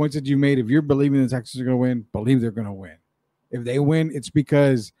the points that you made, if you're believing the Texans are gonna win, believe they're gonna win. If they win, it's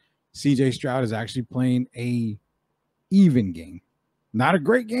because CJ Stroud is actually playing a even game, not a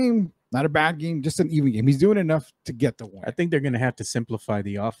great game, not a bad game, just an even game. He's doing enough to get the win. I think they're gonna have to simplify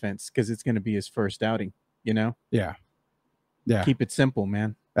the offense because it's gonna be his first outing. Yeah. Keep it simple,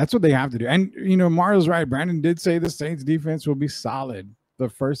 man. That's what they have to do. And, Mario's right. Brandon did say the Saints defense will be solid the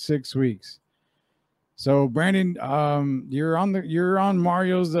first 6 weeks. So, Brandon, you're on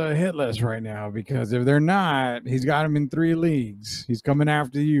Mario's hit list right now because if they're not, he's got him in 3 leagues. He's coming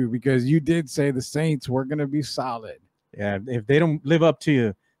after you because you did say the Saints were going to be solid. Yeah, if they don't live up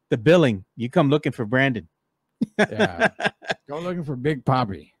to the billing, you come looking for Brandon. Yeah. Go looking for Big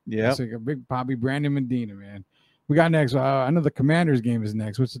Poppy. Yeah. Like a Big Poppy, Brandon Medina, man. We got next. I know the Commanders game is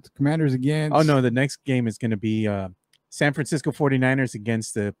next. What's it, the Commanders against? Oh, no, the next game is going to be San Francisco 49ers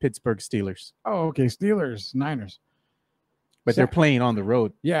against the Pittsburgh Steelers. Oh, okay. Steelers, Niners. But they're playing on the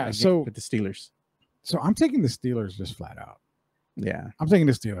road. Yeah, with the Steelers. So I'm taking the Steelers just flat out. Yeah. I'm taking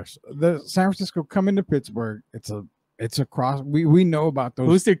the Steelers. The San Francisco coming to Pittsburgh. It's a cross. We know about those.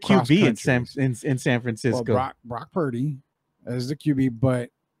 Who's their QB in San Francisco? Well, Brock Purdy as the QB.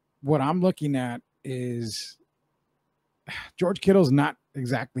 But what I'm looking at is George Kittle's not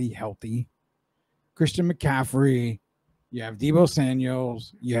exactly healthy. Christian McCaffrey, you have Deebo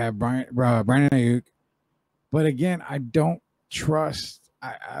Samuels, you have Brandon Ayuk. But again, I don't trust,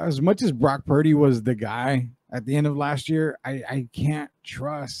 as much as Brock Purdy was the guy at the end of last year, I can't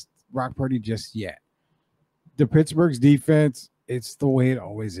trust Brock Purdy just yet. The Pittsburgh's defense, it's the way it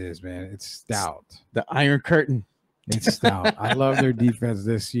always is, man. It's stout. The Iron Curtain. It's stout. I love their defense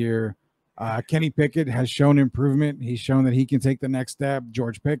this year. Kenny Pickett has shown improvement. He's shown that he can take the next step.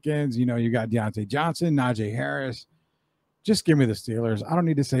 George Pickens, you got Deontay Johnson, Najee Harris. Just give me the Steelers. I don't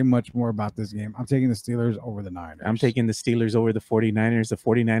need to say much more about this game. I'm taking the Steelers over the Niners. I'm taking the Steelers over the 49ers. The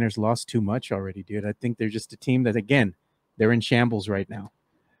 49ers lost too much already, dude. I think they're just a team that, again, they're in shambles right now.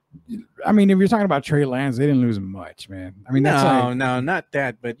 I mean, if you're talking about Trey Lance, they didn't lose much, man. I mean, no, not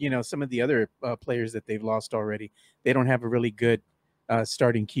that. But, some of the other players that they've lost already, they don't have a really good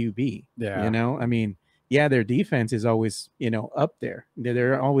starting QB. Yeah. I mean, their defense is always, up there.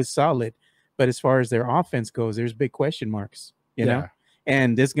 They're always solid. But as far as their offense goes, there's big question marks, you know?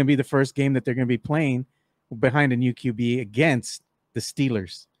 And this is going to be the first game that they're going to be playing behind a new QB against the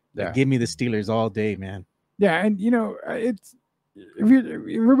Steelers. Yeah. Give me the Steelers all day, man. Yeah, and, it's if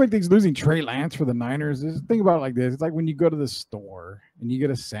everybody thinks losing Trey Lance for the Niners, just think about it like this. It's like when you go to the store and you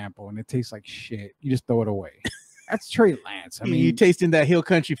get a sample and it tastes like shit, you just throw it away. That's Trey Lance. I mean, you tasting that Hill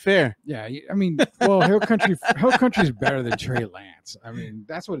Country Fare. Yeah, I mean, well, Hill Country is better than Trey Lance. I mean,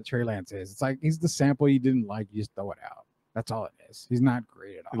 that's what a Trey Lance is. It's like he's the sample you didn't like, you just throw it out. That's all it is. He's not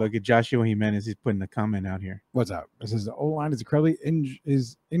great at all. Look at Joshua Jimenez. He's putting a comment out here. What's up? It says the O-line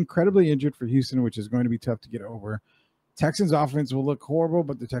is incredibly injured for Houston, which is going to be tough to get over. Texans offense will look horrible,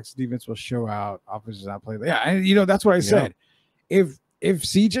 but the Texans defense will show out. Offense is not played. Yeah, and that's what I said. If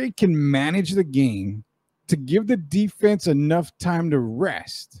CJ can manage the game to give the defense enough time to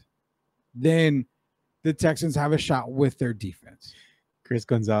rest, then the Texans have a shot with their defense. Chris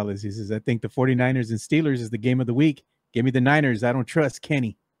Gonzalez, he says, I think the 49ers and Steelers is the game of the week. Give me the Niners. I don't trust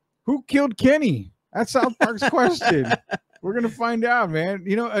Kenny. Who killed Kenny? That's South Park's question. We're going to find out, man.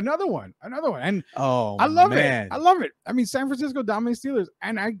 Another one. And I love it. I love it. I mean, San Francisco dominates Steelers,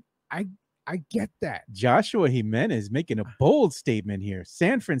 and I get that. Joshua Jimenez making a bold statement here.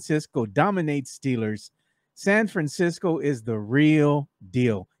 San Francisco dominates Steelers. San Francisco is the real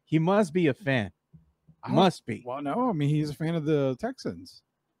deal. He must be a fan. Must be. Well, no. I mean, he's a fan of the Texans.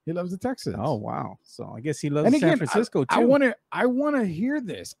 He loves the Texans. Oh, wow. So I guess he loves San Francisco, too. I want to hear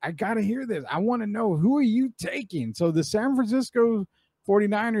this. I got to hear this. I want to know, who are you taking? So the San Francisco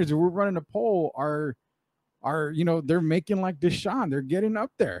 49ers, who we're running a poll, are they're making like Deshaun. They're getting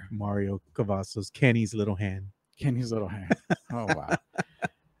up there. Mario Cavazos, Kenny's little hand. Oh, wow.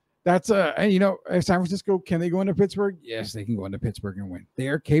 That's San Francisco, can they go into Pittsburgh? Yes, they can go into Pittsburgh and win. They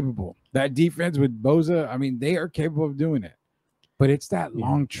are capable. That defense with Bosa, I mean, they are capable of doing it. But it's that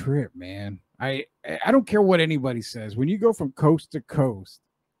long trip, man. I don't care what anybody says. When you go from coast to coast,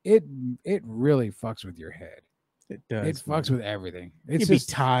 it really fucks with your head. It does. It fucks with everything. It's just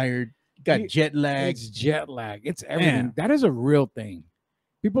tired. Got jet lag. It's jet lag. It's everything. Yeah. That is a real thing.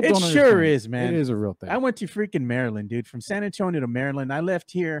 People don't understand. It sure is, man. It is a real thing. I went to freaking Maryland, dude. From San Antonio to Maryland. I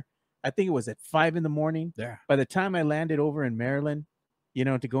left here, I think it was at 5 a.m. Yeah. By the time I landed over in Maryland,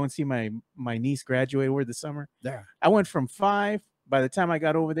 to go and see my niece graduate over the summer. Yeah. I went from 5. By the time I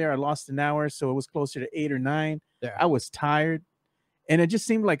got over there, I lost an hour, so it was closer to 8 or 9. Yeah. I was tired, and it just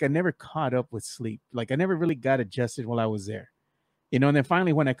seemed like I never caught up with sleep. Like I never really got adjusted while I was there. And then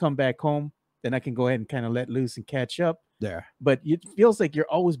finally when I come back home, then I can go ahead and kind of let loose and catch up. Yeah. But it feels like you're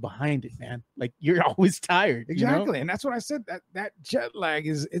always behind it, man. Like you're always tired. Exactly. And that's what I said. That jet lag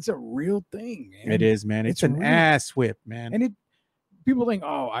it's a real thing, man. It is, man. It's an ass whip, man. And people think,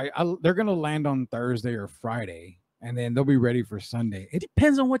 they're gonna land on Thursday or Friday, and then they'll be ready for Sunday. It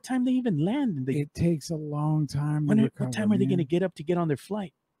depends on what time they even land. It takes a long time. What time are they going to get up to get on their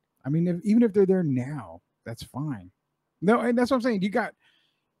flight? I mean, even if they're there now, that's fine. No, and that's what I'm saying.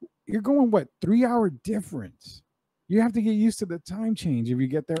 You're going 3-hour difference. You have to get used to the time change if you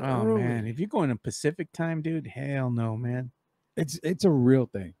get there early. Man, if you're going to Pacific time, dude, hell no, man. It's a real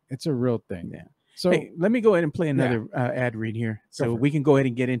thing. It's a real thing. Yeah. So hey, let me go ahead and play another ad read here, so we can go ahead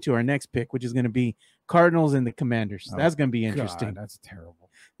and get into our next pick, which is going to be Cardinals and the Commanders. That's going to be interesting. God, that's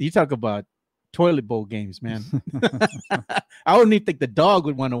terrible. You talk about toilet bowl games, man. I don't even think the dog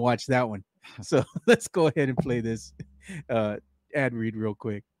would want to watch that one. So let's go ahead and play this ad read real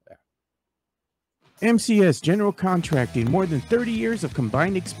quick. MCS General Contracting, more than 30 years of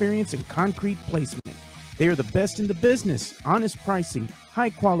combined experience in concrete placement. They are the best in the business. Honest pricing, high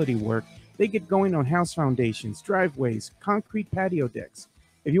quality work. They get going on house foundations, driveways, concrete patio decks.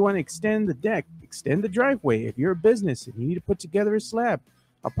 If you want to extend the deck, extend the driveway. If you're a business and you need to put together a slab,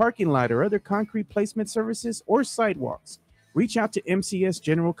 a parking lot, or other concrete placement services or sidewalks, reach out to MCS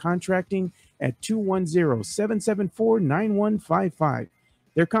General Contracting at 210-774-9155.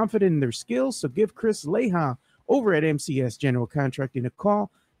 They're confident in their skills, so give Chris Leha over at MCS General Contracting a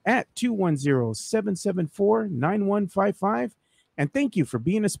call at 210-774-9155. And thank you for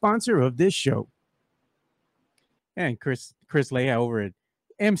being a sponsor of this show. And Chris Leha over at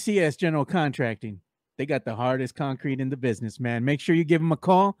MCS General Contracting. They got the hardest concrete in the business, man. Make sure you give them a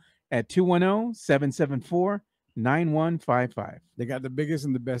call at 210-774-9155. They got the biggest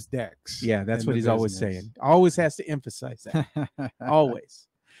and the best decks. Yeah, that's what he's always saying. Always has to emphasize that. Always.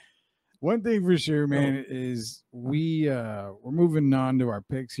 One thing for sure, man, is we're moving on to our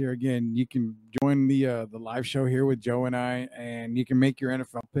picks here. Again, you can join the live show here with Joe and I, and you can make your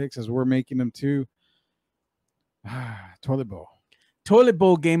NFL picks as we're making them too. Toilet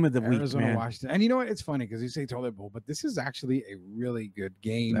bowl game of the week, man. Washington. And you know what? It's funny because you say toilet bowl, but this is actually a really good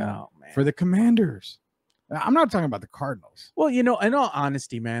game for the Commanders. I'm not talking about the Cardinals. Well, in all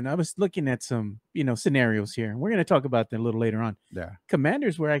honesty, man, I was looking at some, scenarios here. We're going to talk about them a little later on. Yeah.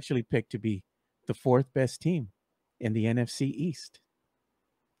 Commanders were actually picked to be the fourth best team in the NFC East.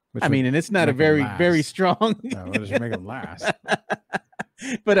 And it's not a very strong. No, we'll just make them last.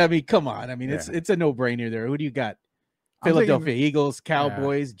 But come on. It's a no-brainer there. Who do you got? Philadelphia Eagles,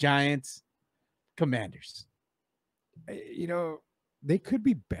 Cowboys, Giants, Commanders. They could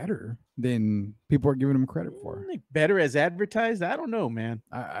be better than people are giving them credit for. Better as advertised? I don't know, man.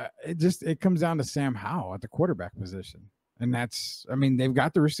 It comes down to Sam Howell at the quarterback position. And they've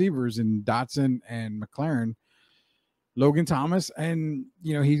got the receivers in Dotson and McLaren, Logan Thomas, and,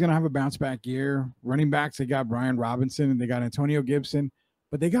 he's going to have a bounce back year. Running backs, they got Brian Robinson and they got Antonio Gibson.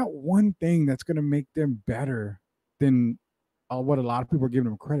 But they got one thing that's going to make them better than what a lot of people are giving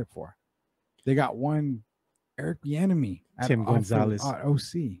them credit for. They got one Eric Bieniemy, Tim Gonzalez,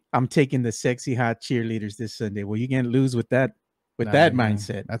 OC. I'm taking the sexy hot cheerleaders this Sunday. Well, you can't lose with that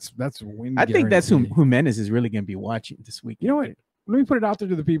mindset. That's win. I think that's who Menace is really going to be watching this week. You know what? Let me put it out there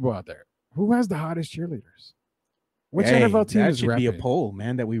to the people out there. Who has the hottest cheerleaders? Which NFL team is repping? That should be a poll,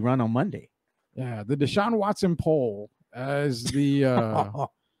 man, that we run on Monday. Yeah, the Deshaun Watson poll as the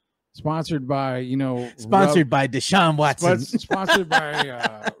sponsored by Deshaun Watson. Sponsored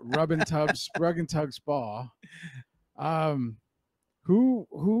by Rug and Tug Spa.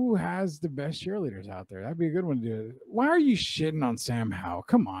 Who has the best cheerleaders out there? That'd be a good one to do. Why are you shitting on Sam Howell?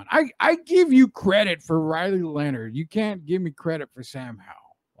 Come on. I give you credit for Riley Leonard. You can't give me credit for Sam Howell.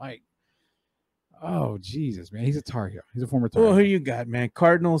 Oh, Jesus, man. He's a Tar Heel. He's a former Tar Heel. Well, who you got, man?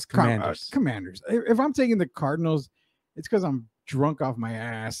 Cardinals, Commanders. Commanders. If I'm taking the Cardinals, it's because I'm drunk off my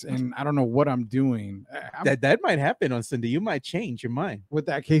ass and I don't know what I'm doing. That might happen on Sunday. You might change your mind with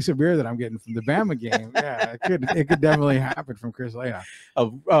that case of beer that I'm getting from the Bama game. Yeah, it could definitely happen from Chris Leah.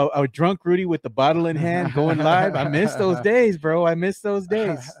 A drunk Rudy with the bottle in hand going live. I miss those days, bro. I miss those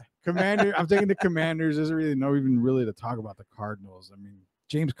days. Commander, I'm taking the Commanders. There's really no even really to talk about the Cardinals.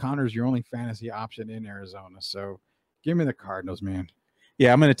 James Conner's your only fantasy option in Arizona, so give me the Cardinals, man.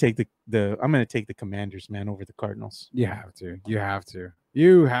 Yeah, I'm gonna take the Commanders, man, over the Cardinals. You have to.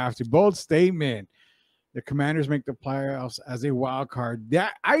 Bold statement. The Commanders make the playoffs as a wild card.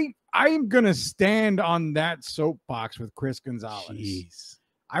 That I am gonna stand on that soapbox with Chris Gonzalez. Jeez.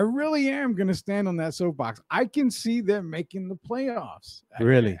 I really am gonna stand on that soapbox. I can see them making the playoffs.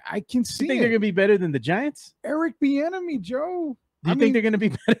 Really? I can see. You think they're gonna be better than the Giants? Eric Bieniemy, Joe. Do you think they're gonna be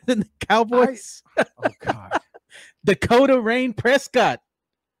better than the Cowboys? Oh God. Dakota Rain Prescott.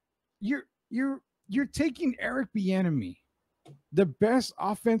 You're taking Eric Bieniemy, the best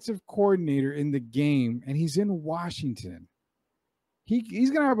offensive coordinator in the game, and he's in Washington. He's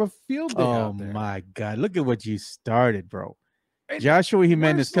gonna have a field day out there. Oh my God! Look at what you started, bro. Joshua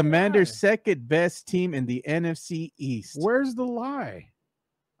Jimenez, Commanders' second best team in the NFC East. Where's the lie?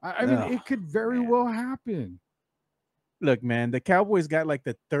 I mean, it could very well happen. Look, man, the Cowboys got like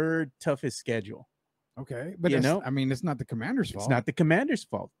the third toughest schedule. Okay, but it's not the Commanders' fault. It's not the Commanders'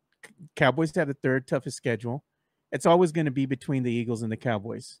 fault. Cowboys have the third toughest schedule. It's always going to be between the Eagles and the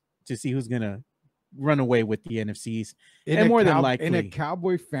Cowboys to see who's going to run away with the NFC East. And more than likely, in a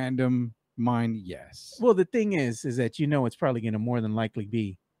Cowboy fandom mind, yes. Well, the thing is that it's probably going to more than likely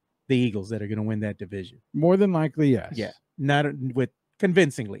be the Eagles that are going to win that division. More than likely, yes. Yeah, not with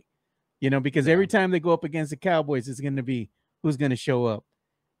convincingly, because every time they go up against the Cowboys, it's going to be who's going to show up.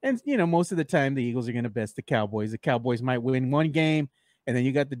 And, most of the time the Eagles are going to best the Cowboys. The Cowboys might win one game, and then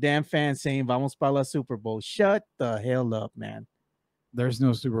you got the damn fans saying, "Vamos para la Super Bowl." Shut the hell up, man. There's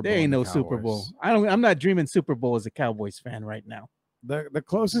no Super Bowl. There ain't no Super Bowl. I'm not dreaming Super Bowl as a Cowboys fan right now. The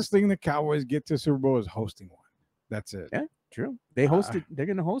closest thing the Cowboys get to Super Bowl is hosting one. That's it. Yeah, true. They hosted. They're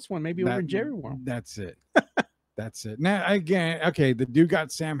going to host one maybe over in Jerry World. That's it. That's it. Now again, okay, the dude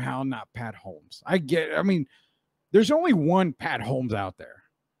got Sam Howell, not Pat Holmes. I mean, there's only one Pat Holmes out there.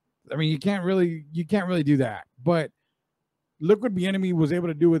 I mean, you can't really do that. But look what Bieniemy was able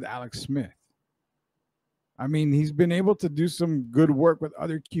to do with Alex Smith. I mean, he's been able to do some good work with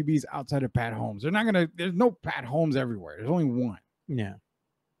other QBs outside of Pat Holmes. There's no Pat Holmes everywhere. There's only one. Yeah.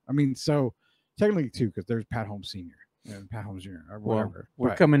 I mean, so technically two, because there's Pat Holmes Sr. and Pat Holmes Jr. or whatever. Well,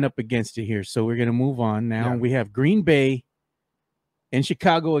 we're coming up against it here, so we're going to move on now. Yeah. We have Green Bay in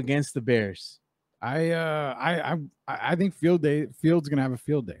Chicago against the Bears. I think Fields going to have a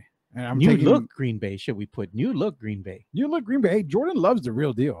field day. And New look Green Bay. Should we put new look Green Bay? New look Green Bay. Hey, Jordan loves the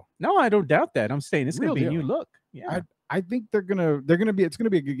real deal. No, I don't doubt that. I'm saying it's going to be a new look. Yeah, I think it's going to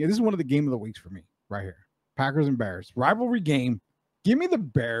be a good game. This is one of the game of the weeks for me right here. Packers and Bears rivalry game. Give me the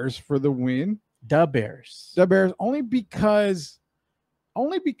Bears for the win. The Bears only because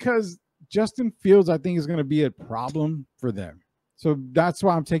Justin Fields I think is going to be a problem for them. So that's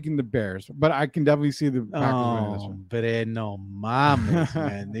why I'm taking the Bears, but I can definitely see the Packers winning this one. But no mames,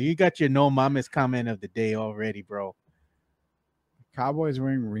 man. You got your no mames comment of the day already, bro. Cowboys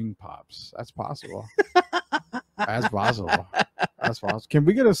wearing ring pops. That's possible. That's possible. Can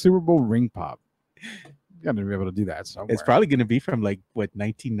we get a Super Bowl ring pop? You got to be able to do that somewhere. It's probably going to be from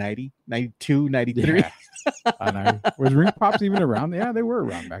 1990, 92, 93. Yeah. I know. Was ring pops even around? Yeah, they were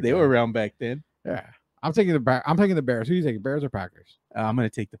around back then. They were around back then. Yeah. I'm taking the Bears. Who do you take, Bears or Packers? I'm going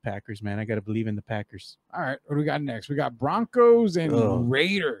to take the Packers, man. I got to believe in the Packers. All right. What do we got next? We got Broncos and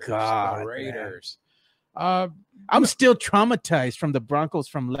Raiders. God, Raiders. I'm still traumatized from the Broncos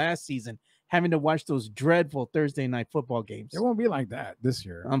from last season, having to watch those dreadful Thursday night football games. It won't be like that this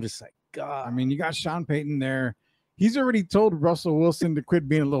year. I'm just like, God. I mean, you got Sean Payton there. He's already told Russell Wilson to quit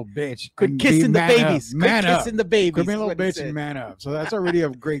being a little bitch. Quit kissing the babies. Quit kissing the babies. Quit being a little bitch and man up. So that's already a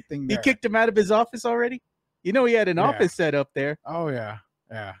great thing there. He kicked him out of his office already? You know he had an office set up there. Oh, yeah.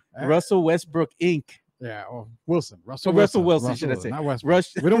 Yeah. Russell Westbrook, Inc. Yeah. Oh, Wilson. Russell Wilson, should I say? Not Westbrook.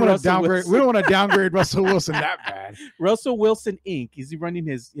 We don't want to downgrade. We don't want to downgrade Russell Wilson that bad. Russell Wilson, Inc. He's running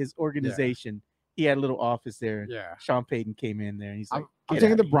his organization. He had a little office there. Yeah. Sean Payton came in there and he's like, I'm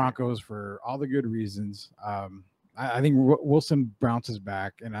taking the Broncos for all the good reasons. I think Wilson bounces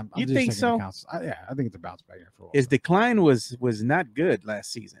back, and I'm you just think so? Yeah, I think it's a bounce back here for Wilson. His decline was not good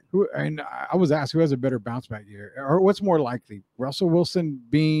last season. I was asked who has a better bounce back year, or what's more likely, Russell Wilson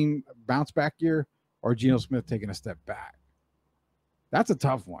being a bounce back year, or Geno Smith taking a step back? That's a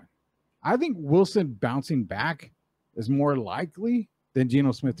tough one. I think Wilson bouncing back is more likely than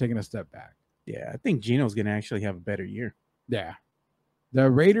Geno Smith taking a step back. Yeah, I think Geno's going to actually have a better year. Yeah. The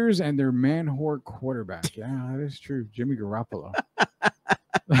Raiders and their man-whore quarterback. Yeah, that is true. Jimmy Garoppolo.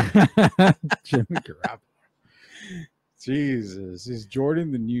 Jimmy Garoppolo. Jesus. Is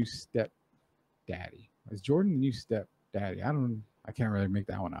Jordan the new step daddy? Is Jordan the new step daddy? I can't really make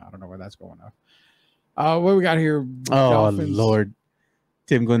that one out. I don't know where that's going off. What we got here? Dolphins. Lord.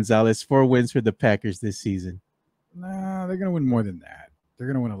 Tim Gonzalez, 4 wins for the Packers this season. Nah, they're going to win more than that. They're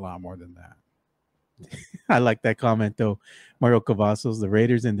going to win a lot more than that. I like that comment, though. Mario Cavazos, the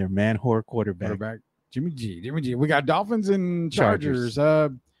Raiders and their man-whore quarterback. Jimmy G. We got Dolphins and Chargers.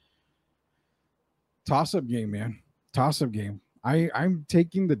 Toss-up game, man. Toss-up game. I'm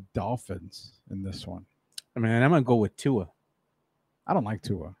taking the Dolphins in this one. I mean, I'm going to go with Tua. I don't like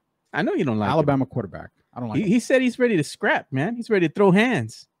Tua. I know you don't like Alabama quarterback. I don't like he said he's ready to scrap, man. He's ready to throw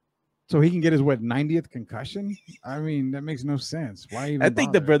hands. So he can get his, 90th concussion? I mean, that makes no sense. Why even I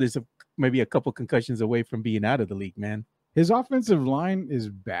think the brothers have maybe a couple concussions away from being out of the league, man. His offensive line is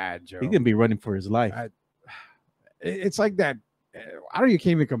bad, Joe. He's going to be running for his life. It's like that. I don't. You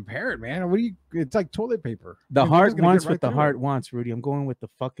can't even compare it, man. It's like toilet paper. The heart wants what the heart wants, Rudy. I'm going with the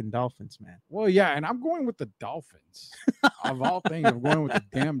fucking Dolphins, man. Well, yeah, and I'm going with the Dolphins. Of all things, I'm going with the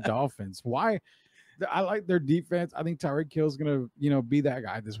damn Dolphins. Why? I like their defense. I think Tyreek Hill's going to, be that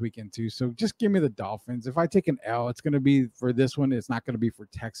guy this weekend too. So just give me the Dolphins. If I take an L, it's going to be for this one. It's not going to be for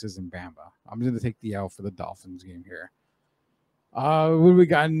Texas and Bama. I'm going to take the L for the Dolphins game here. What do we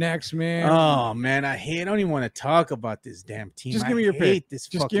got next, man? Oh, man, I don't even want to talk about this damn team. Just give me your pick.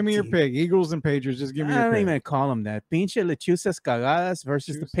 Just give me your pick. Eagles and Patriots. Just give me your pick. I don't even call them that. Pinche lechuzas cagadas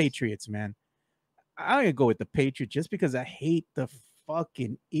versus the Patriots, man. I'm going to go with the Patriots just because I hate the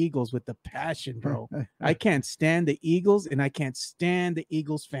fucking Eagles with the passion, bro. I can't stand the Eagles, and I can't stand the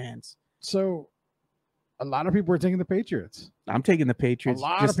Eagles fans. So a lot of people are taking the Patriots. I'm taking the Patriots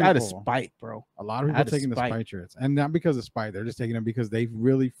just out of spite, bro. A lot of people are taking the Patriots, and not because of spite. They're just taking them because they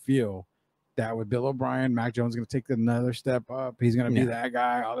really feel that with Bill O'Brien. Mac Jones is going to take another step up. He's going to be that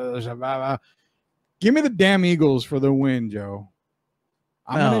guy. All the other stuff. Blah, blah. Give me the damn Eagles for the win, Joe.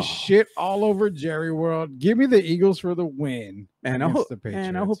 I'm going to shit all over Jerry World. Give me the Eagles for the win. And I hope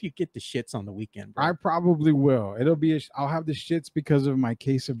you get the shits on the weekend, bro. I probably will. I'll have the shits because of my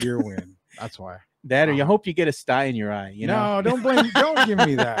case of beer win. That's why. That or you hope you get a sty in your eye. No, don't give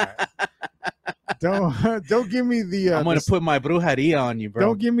me that. Don't give me the. I'm gonna put my brujeria on you, bro.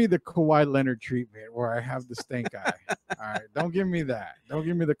 Don't give me the Kawhi Leonard treatment where I have the stink eye. All right, don't give me that. Don't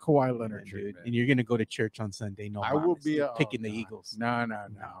give me the Kawhi Leonard treatment. Dude. And you're gonna go to church on Sunday. No, I will be picking the Eagles. No.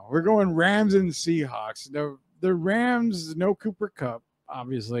 We're going Rams and Seahawks. No, the Rams. No Cooper Kupp,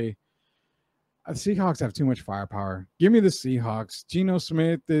 obviously. Seahawks have too much firepower. Give me the Seahawks. Geno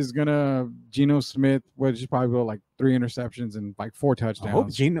Smith, which is probably like 3 interceptions and like 4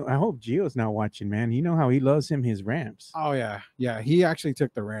 touchdowns. I hope Gio's not watching, man. You know how he loves his Rams. Oh yeah. He actually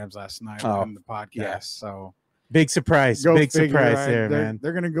took the Rams last night on the podcast. Yeah. So big surprise, surprise there, man.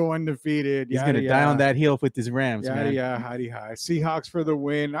 They're gonna go undefeated. He's gonna die on that hill with his Rams, man. High. Seahawks for the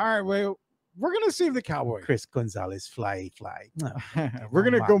win. All right, well. We're going to save the Cowboys. Chris Gonzalez, fly. No, we're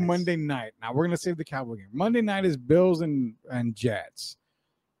going to go Monday night. Now, we're going to save the Cowboy game. Monday night is Bills and Jets.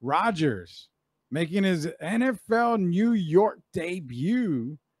 Rodgers making his NFL New York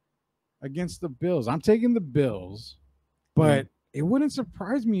debut against the Bills. I'm taking the Bills, but it wouldn't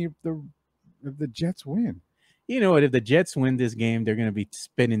surprise me if the Jets win. You know what? If the Jets win this game, they're going to be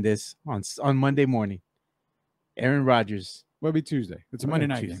spinning this on Monday morning. Aaron Rodgers. Will be Tuesday. It's a Monday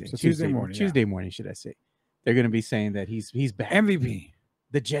night game. So Tuesday morning. Tuesday morning, should I say? They're going to be saying that he's back. MVP.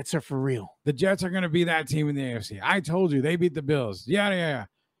 The Jets are for real. The Jets are going to be that team in the AFC. I told you they beat the Bills. Yeah.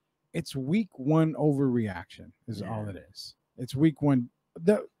 It's week 1 overreaction is all it is. It's week 1.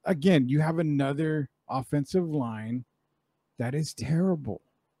 Again, you have another offensive line that is terrible.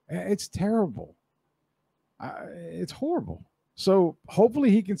 It's terrible. It's horrible. So hopefully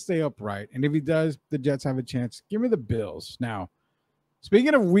he can stay upright. And if he does, the Jets have a chance. Give me the Bills. Now,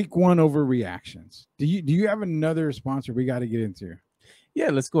 speaking of week 1 overreactions, do you have another sponsor we got to get into? Yeah,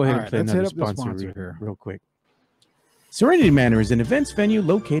 let's go ahead and play another sponsor here real quick. Serenity Manor is an events venue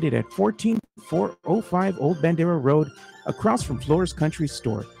located at 14405 Old Bandera Road, across from Flores Country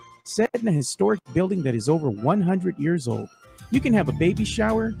Store. Set in a historic building that is over 100 years old. You can have a baby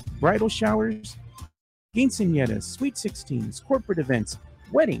shower, bridal showers, quinceañeras, sweet 16s, corporate events,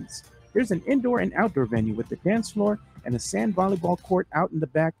 weddings. There's an indoor and outdoor venue with a dance floor and a sand volleyball court out in the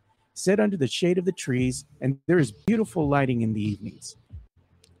back, set under the shade of the trees, and there is beautiful lighting in the evenings.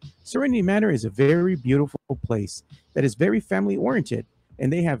 Serenity Manor is a very beautiful place that is very family oriented,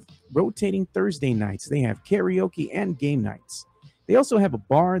 and they have rotating Thursday nights. They have karaoke and game nights. They also have a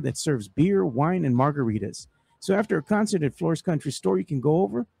bar that serves beer, wine, and margaritas. So after a concert at Flores Country Store, you can go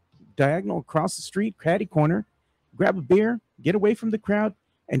over diagonal across the street, Caddy Corner, grab a beer, get away from the crowd,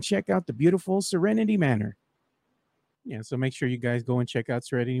 and check out the beautiful Serenity Manor. Yeah, so make sure you guys go and check out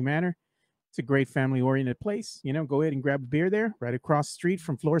Serenity Manor. It's a great family-oriented place. Go ahead and grab a beer there, right across the street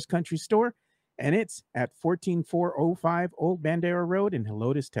from Flores Country Store, and it's at 14405 Old Bandera Road in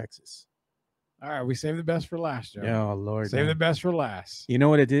Helotes, Texas. All right, we saved the best for last, Joe. Oh Lord, save the best for last. You know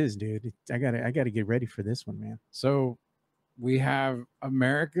what it is, dude. I gotta get ready for this one, man. So we have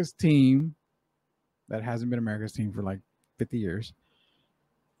America's team that hasn't been America's team for like 50 years.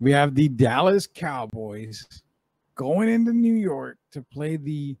 We have the Dallas Cowboys going into New York to play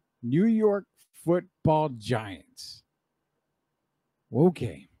the New York Football Giants.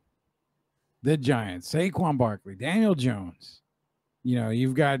 Okay. The Giants, Saquon Barkley, Daniel Jones.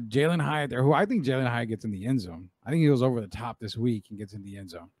 You've got Jalen Hyatt there, who I think Jalen Hyatt gets in the end zone. I think he goes over the top this week and gets in the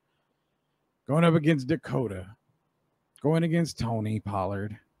end zone. Going up against Dakota. Going against Tony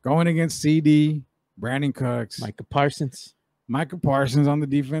Pollard. Going against CD, Brandon Cooks. Micah Parsons on the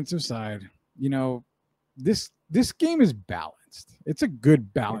defensive side. This game is balanced. It's a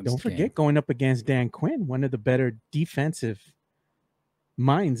good balance. Don't forget going up against Dan Quinn, one of the better defensive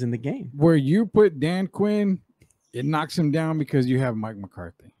minds in the game. Where you put Dan Quinn, it knocks him down because you have Mike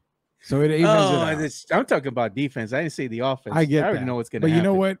McCarthy. So it evens it out. I'm talking about defense. I didn't say the offense. I get I already know what's going to happen. But you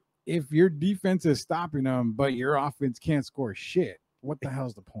know what? If your defense is stopping them, but your offense can't score shit, what the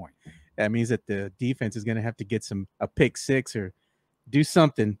hell's the point? That means that the defense is going to have to get a pick six or do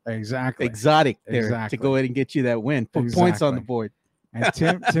something exotic there to go ahead and get you that win. Put points on the board. And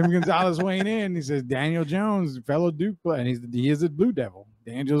Tim Gonzalez weighing in. He says Daniel Jones, fellow Duke player, and he is a Blue Devil.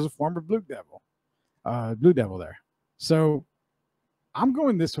 Daniel's a former Blue Devil there. So I'm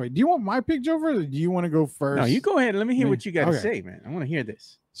going this way. Do you want my pick, Joe, or do you want to go first? No, you go ahead. Let me hear what you got to say, man. I want to hear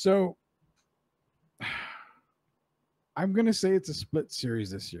this. So I'm going to say it's a split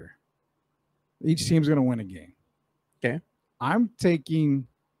series this year. Each team's going to win a game. Okay. I'm taking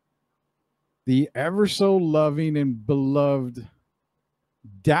the ever so loving and beloved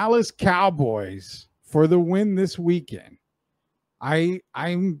Dallas Cowboys for the win this weekend.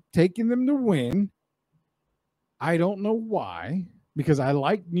 I'm taking them to win. I don't know why, because I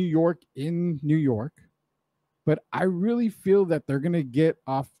like New York in New York, but I really feel that they're going to get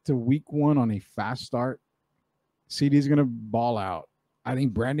off to week 1 on a fast start. CD's going to ball out. I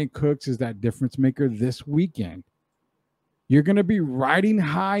think Brandon Cooks is that difference maker this weekend. You're going to be riding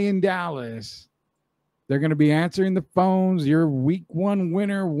high in Dallas. They're going to be answering the phones. Your week 1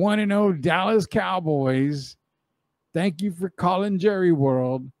 winner, 1-0 Dallas Cowboys. Thank you for calling Jerry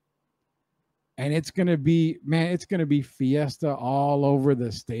World. And it's going to be, man, it's going to be fiesta all over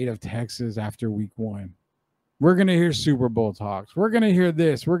the state of Texas after week 1. We're going to hear Super Bowl talks. We're going to hear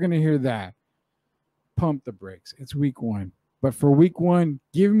this. We're going to hear that. Pump the brakes. It's week 1. But for week 1,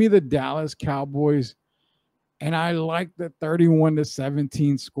 give me the Dallas Cowboys. And I like the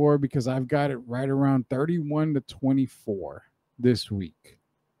 31-17 score because I've got it right around 31-24 this week.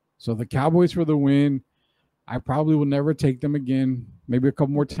 So the Cowboys for the win. I probably will never take them again, maybe a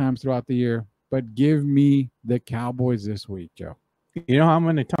couple more times throughout the year. But give me the Cowboys this week, Joe. You know how I'm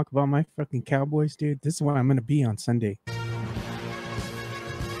going to talk about my fucking Cowboys, dude? This is where I'm going to be on Sunday.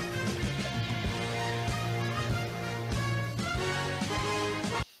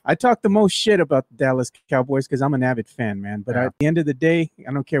 I talk the most shit about the Dallas Cowboys because I'm an avid fan, man. But at the end of the day,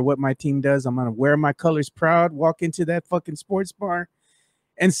 I don't care what my team does. I'm going to wear my colors proud, walk into that fucking sports bar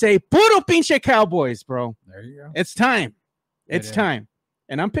and say, Puro pinche Cowboys, bro. There you go. It's time. It's time.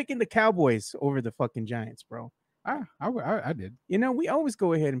 And I'm picking the Cowboys over the fucking Giants, bro. I did. You know, we always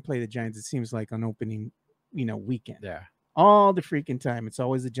go ahead and play the Giants, it seems like, on opening, weekend. Yeah. All the freaking time. It's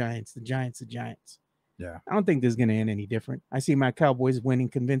always the Giants, the Giants, the Giants. Yeah. I don't think this is going to end any different. I see my Cowboys winning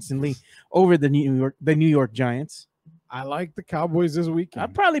convincingly over the New York Giants. I like the Cowboys this weekend. I'll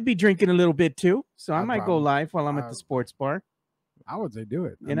probably be drinking a little bit too, so I might go probably, live while I'm at the sports bar. I would say do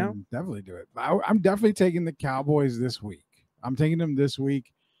it. You know? Definitely do it. I'm definitely taking the Cowboys this week. I'm taking them this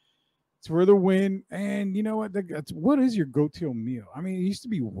week. It's for the win. And you know what? What is your go-to meal? I mean, it used to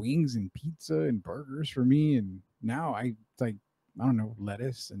be wings and pizza and burgers for me, and now I don't know,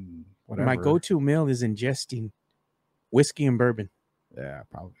 lettuce and whatever. My go-to meal is ingesting whiskey and bourbon. Yeah,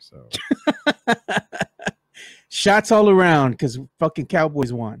 probably so. Shots all around because fucking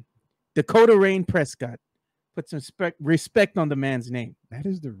Cowboys won. Dakota Rain Prescott. Put some respect on the man's name. That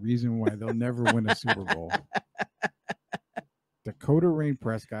is the reason why they'll never win a Super Bowl. Dakota Rain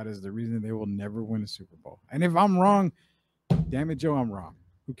Prescott is the reason they will never win a Super Bowl. And if I'm wrong, damn it, Joe, I'm wrong.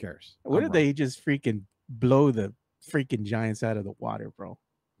 Who cares? What if they just freaking blow the freaking Giants out of the water, bro?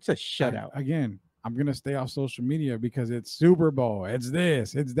 It's a shutout. Again, I'm going to stay off social media because it's Super Bowl. It's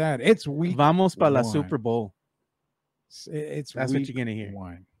this. It's that. It's week Vamos para la 1. Super Bowl. That's what you're going to hear.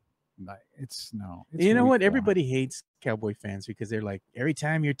 1. It's you know what? 1. Everybody hates Cowboy fans because they're like, every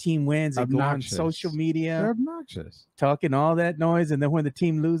time your team wins, they go on social media. They're obnoxious. Talking all that noise, and then when the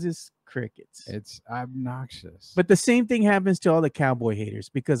team loses, crickets. It's obnoxious. But the same thing happens to all the Cowboy haters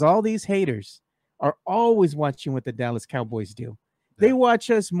because all these haters are always watching what the Dallas Cowboys do. Yeah. They watch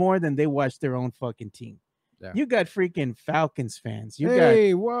us more than they watch their own fucking team. Yeah. You got freaking Falcons fans. You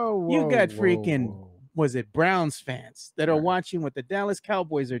got freaking was it Browns fans that are watching what the Dallas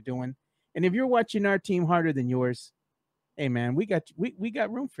Cowboys are doing. And if you're watching our team harder than yours, hey man, we got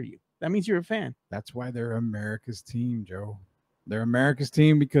room for you. That means you're a fan. That's why they're America's team, Joe. They're America's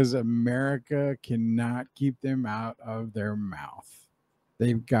team because America cannot keep them out of their mouth.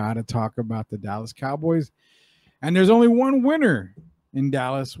 They've got to talk about the Dallas Cowboys. And there's only one winner in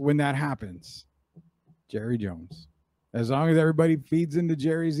Dallas when that happens. Jerry Jones. As long as everybody feeds into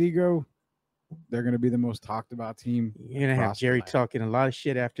Jerry's ego, they're going to be the most talked about team. You're going to have Jerry talking a lot of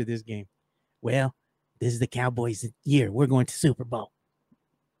shit after this game. Well, this is the Cowboys' year. We're going to Super Bowl.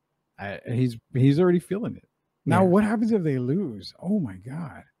 He's already feeling it. Now, what happens if they lose? Oh, my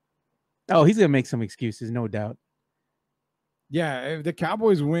God. Oh, he's going to make some excuses, no doubt. Yeah, if the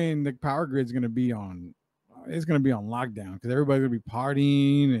Cowboys win, the power grid's going to be on. It's going to be on lockdown because everybody's going to be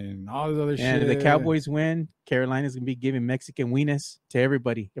partying and all this other shit. And if the Cowboys win, Carolina's going to be giving Mexican wieners to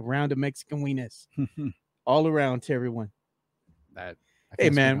everybody. A round of Mexican wieners. All around to everyone. Hey,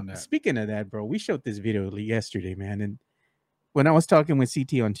 man, speaking of that, bro, we showed this video yesterday, man. And when I was talking with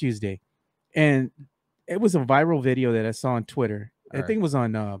CT on Tuesday, and it was a viral video that I saw on Twitter. I think it was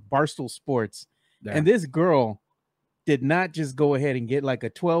on Barstool Sports. Yeah. And this girl did not just go ahead and get like a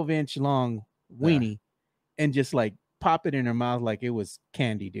 12-inch long weenie and just like pop it in her mouth like it was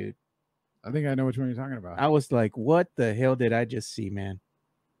candy, dude. I think I know which one you're talking about. I was like, what the hell did I just see, man?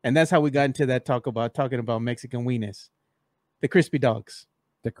 And that's how we got into that talking about Mexican wieners, the crispy dogs.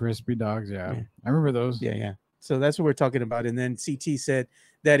 The crispy dogs, yeah. I remember those. Yeah. So that's what we're talking about. And then CT said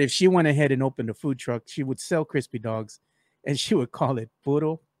that if she went ahead and opened a food truck, she would sell crispy dogs, and she would call it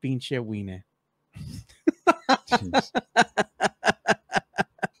puro pinche wiener.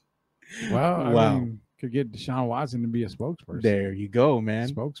 Well, I mean, could get Deshaun Watson to be a spokesperson. There you go, man.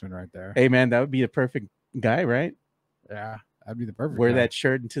 Spokesman right there. Hey, man, that would be a perfect guy, right? Yeah, that'd be the perfect Wear guy. that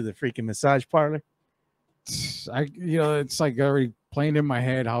shirt into the freaking massage parlor. It's like already playing in my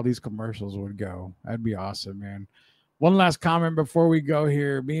head how these commercials would go. That'd be awesome, man. One last comment before we go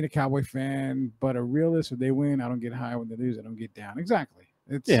here. Being a Cowboy fan, but a realist, when they win, I don't get high. When they lose, I don't get down. Exactly.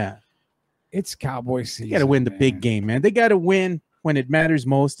 It's Cowboy season. They got to win the big game, man. They got to win when it matters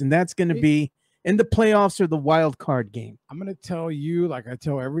most, and that's going to be in the playoffs or the wild card game. I'm going to tell you, like I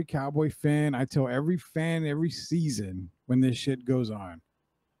tell every Cowboy fan, I tell every fan every season when this shit goes on.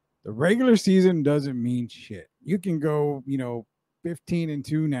 The regular season doesn't mean shit. You can go,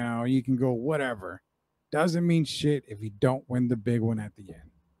 15-2 now. You can go whatever. Doesn't mean shit if you don't win the big one at the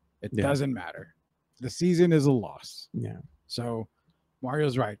end. It doesn't matter. The season is a loss. Yeah. So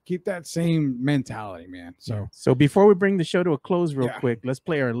Mario's right. Keep that same mentality, man. So before we bring the show to a close real quick, let's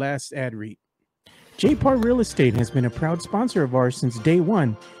play our last ad read. J-Par Real Estate has been a proud sponsor of ours since day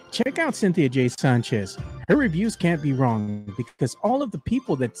one. Check out Cynthia J. Sanchez. Her reviews can't be wrong because all of the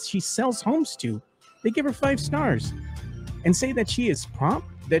people that she sells homes to, they give her 5 stars and say that she is prompt,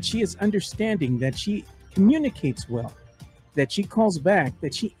 that she is understanding, that she communicates well, that she calls back,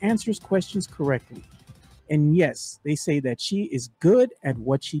 that she answers questions correctly. And yes, they say that she is good at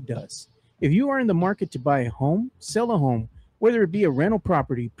what she does. If you are in the market to buy a home, sell a home, whether it be a rental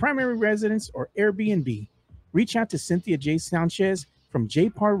property, primary residence, or Airbnb, reach out to Cynthia J. Sanchez from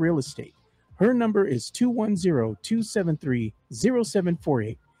J-Par Real Estate. Her number is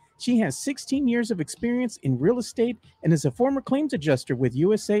 210-273-0748. She has 16 years of experience in real estate and is a former claims adjuster with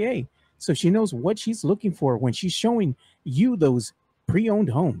USAA, so she knows what she's looking for when she's showing you those pre-owned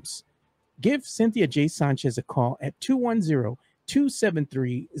homes. Give Cynthia J. Sanchez a call at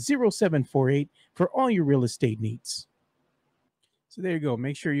 210-273-0748 for all your real estate needs. So there you go.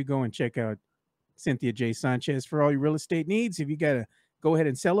 Make sure you go and check out Cynthia J. Sanchez for all your real estate needs. If you got to go ahead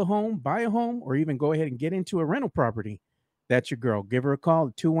and sell a home, buy a home, or even go ahead and get into a rental property, that's your girl. Give her a call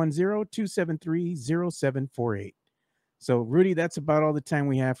at 210-273-0748. So, Rudy, that's about all the time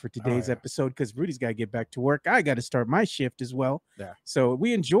we have for today's episode because Rudy's got to get back to work. I got to start my shift as well. Yeah. So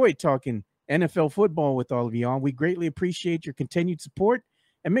we enjoyed talking NFL football with all of y'all. We greatly appreciate your continued support.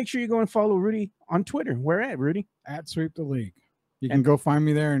 And make sure you go and follow Rudy on Twitter. Where at, Rudy? At Sweep the League. You can go find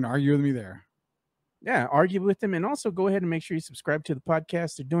me there and argue with me there. Yeah, argue with him. And also go ahead and make sure you subscribe to the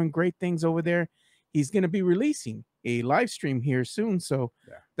podcast. They're doing great things over there. He's going to be releasing a live stream here soon. So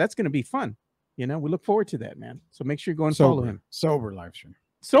that's going to be fun. We look forward to that, man. So make sure you go and follow him. Sober live stream.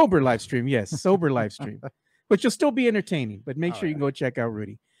 Sober live stream. Yes, sober live stream. But you'll still be entertaining. But make sure you can go check out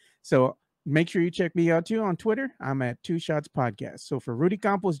Rudy. So make sure you check me out too on Twitter. I'm at 2 Shots Podcast. So for Rudy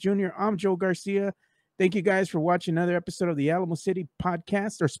Campos Jr., I'm Joe Garcia. Thank you guys for watching another episode of the Alamo City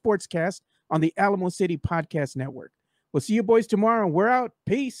Podcast or Sportscast on the Alamo City Podcast Network. We'll see you boys tomorrow. We're out.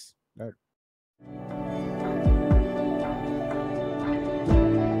 Peace. All right.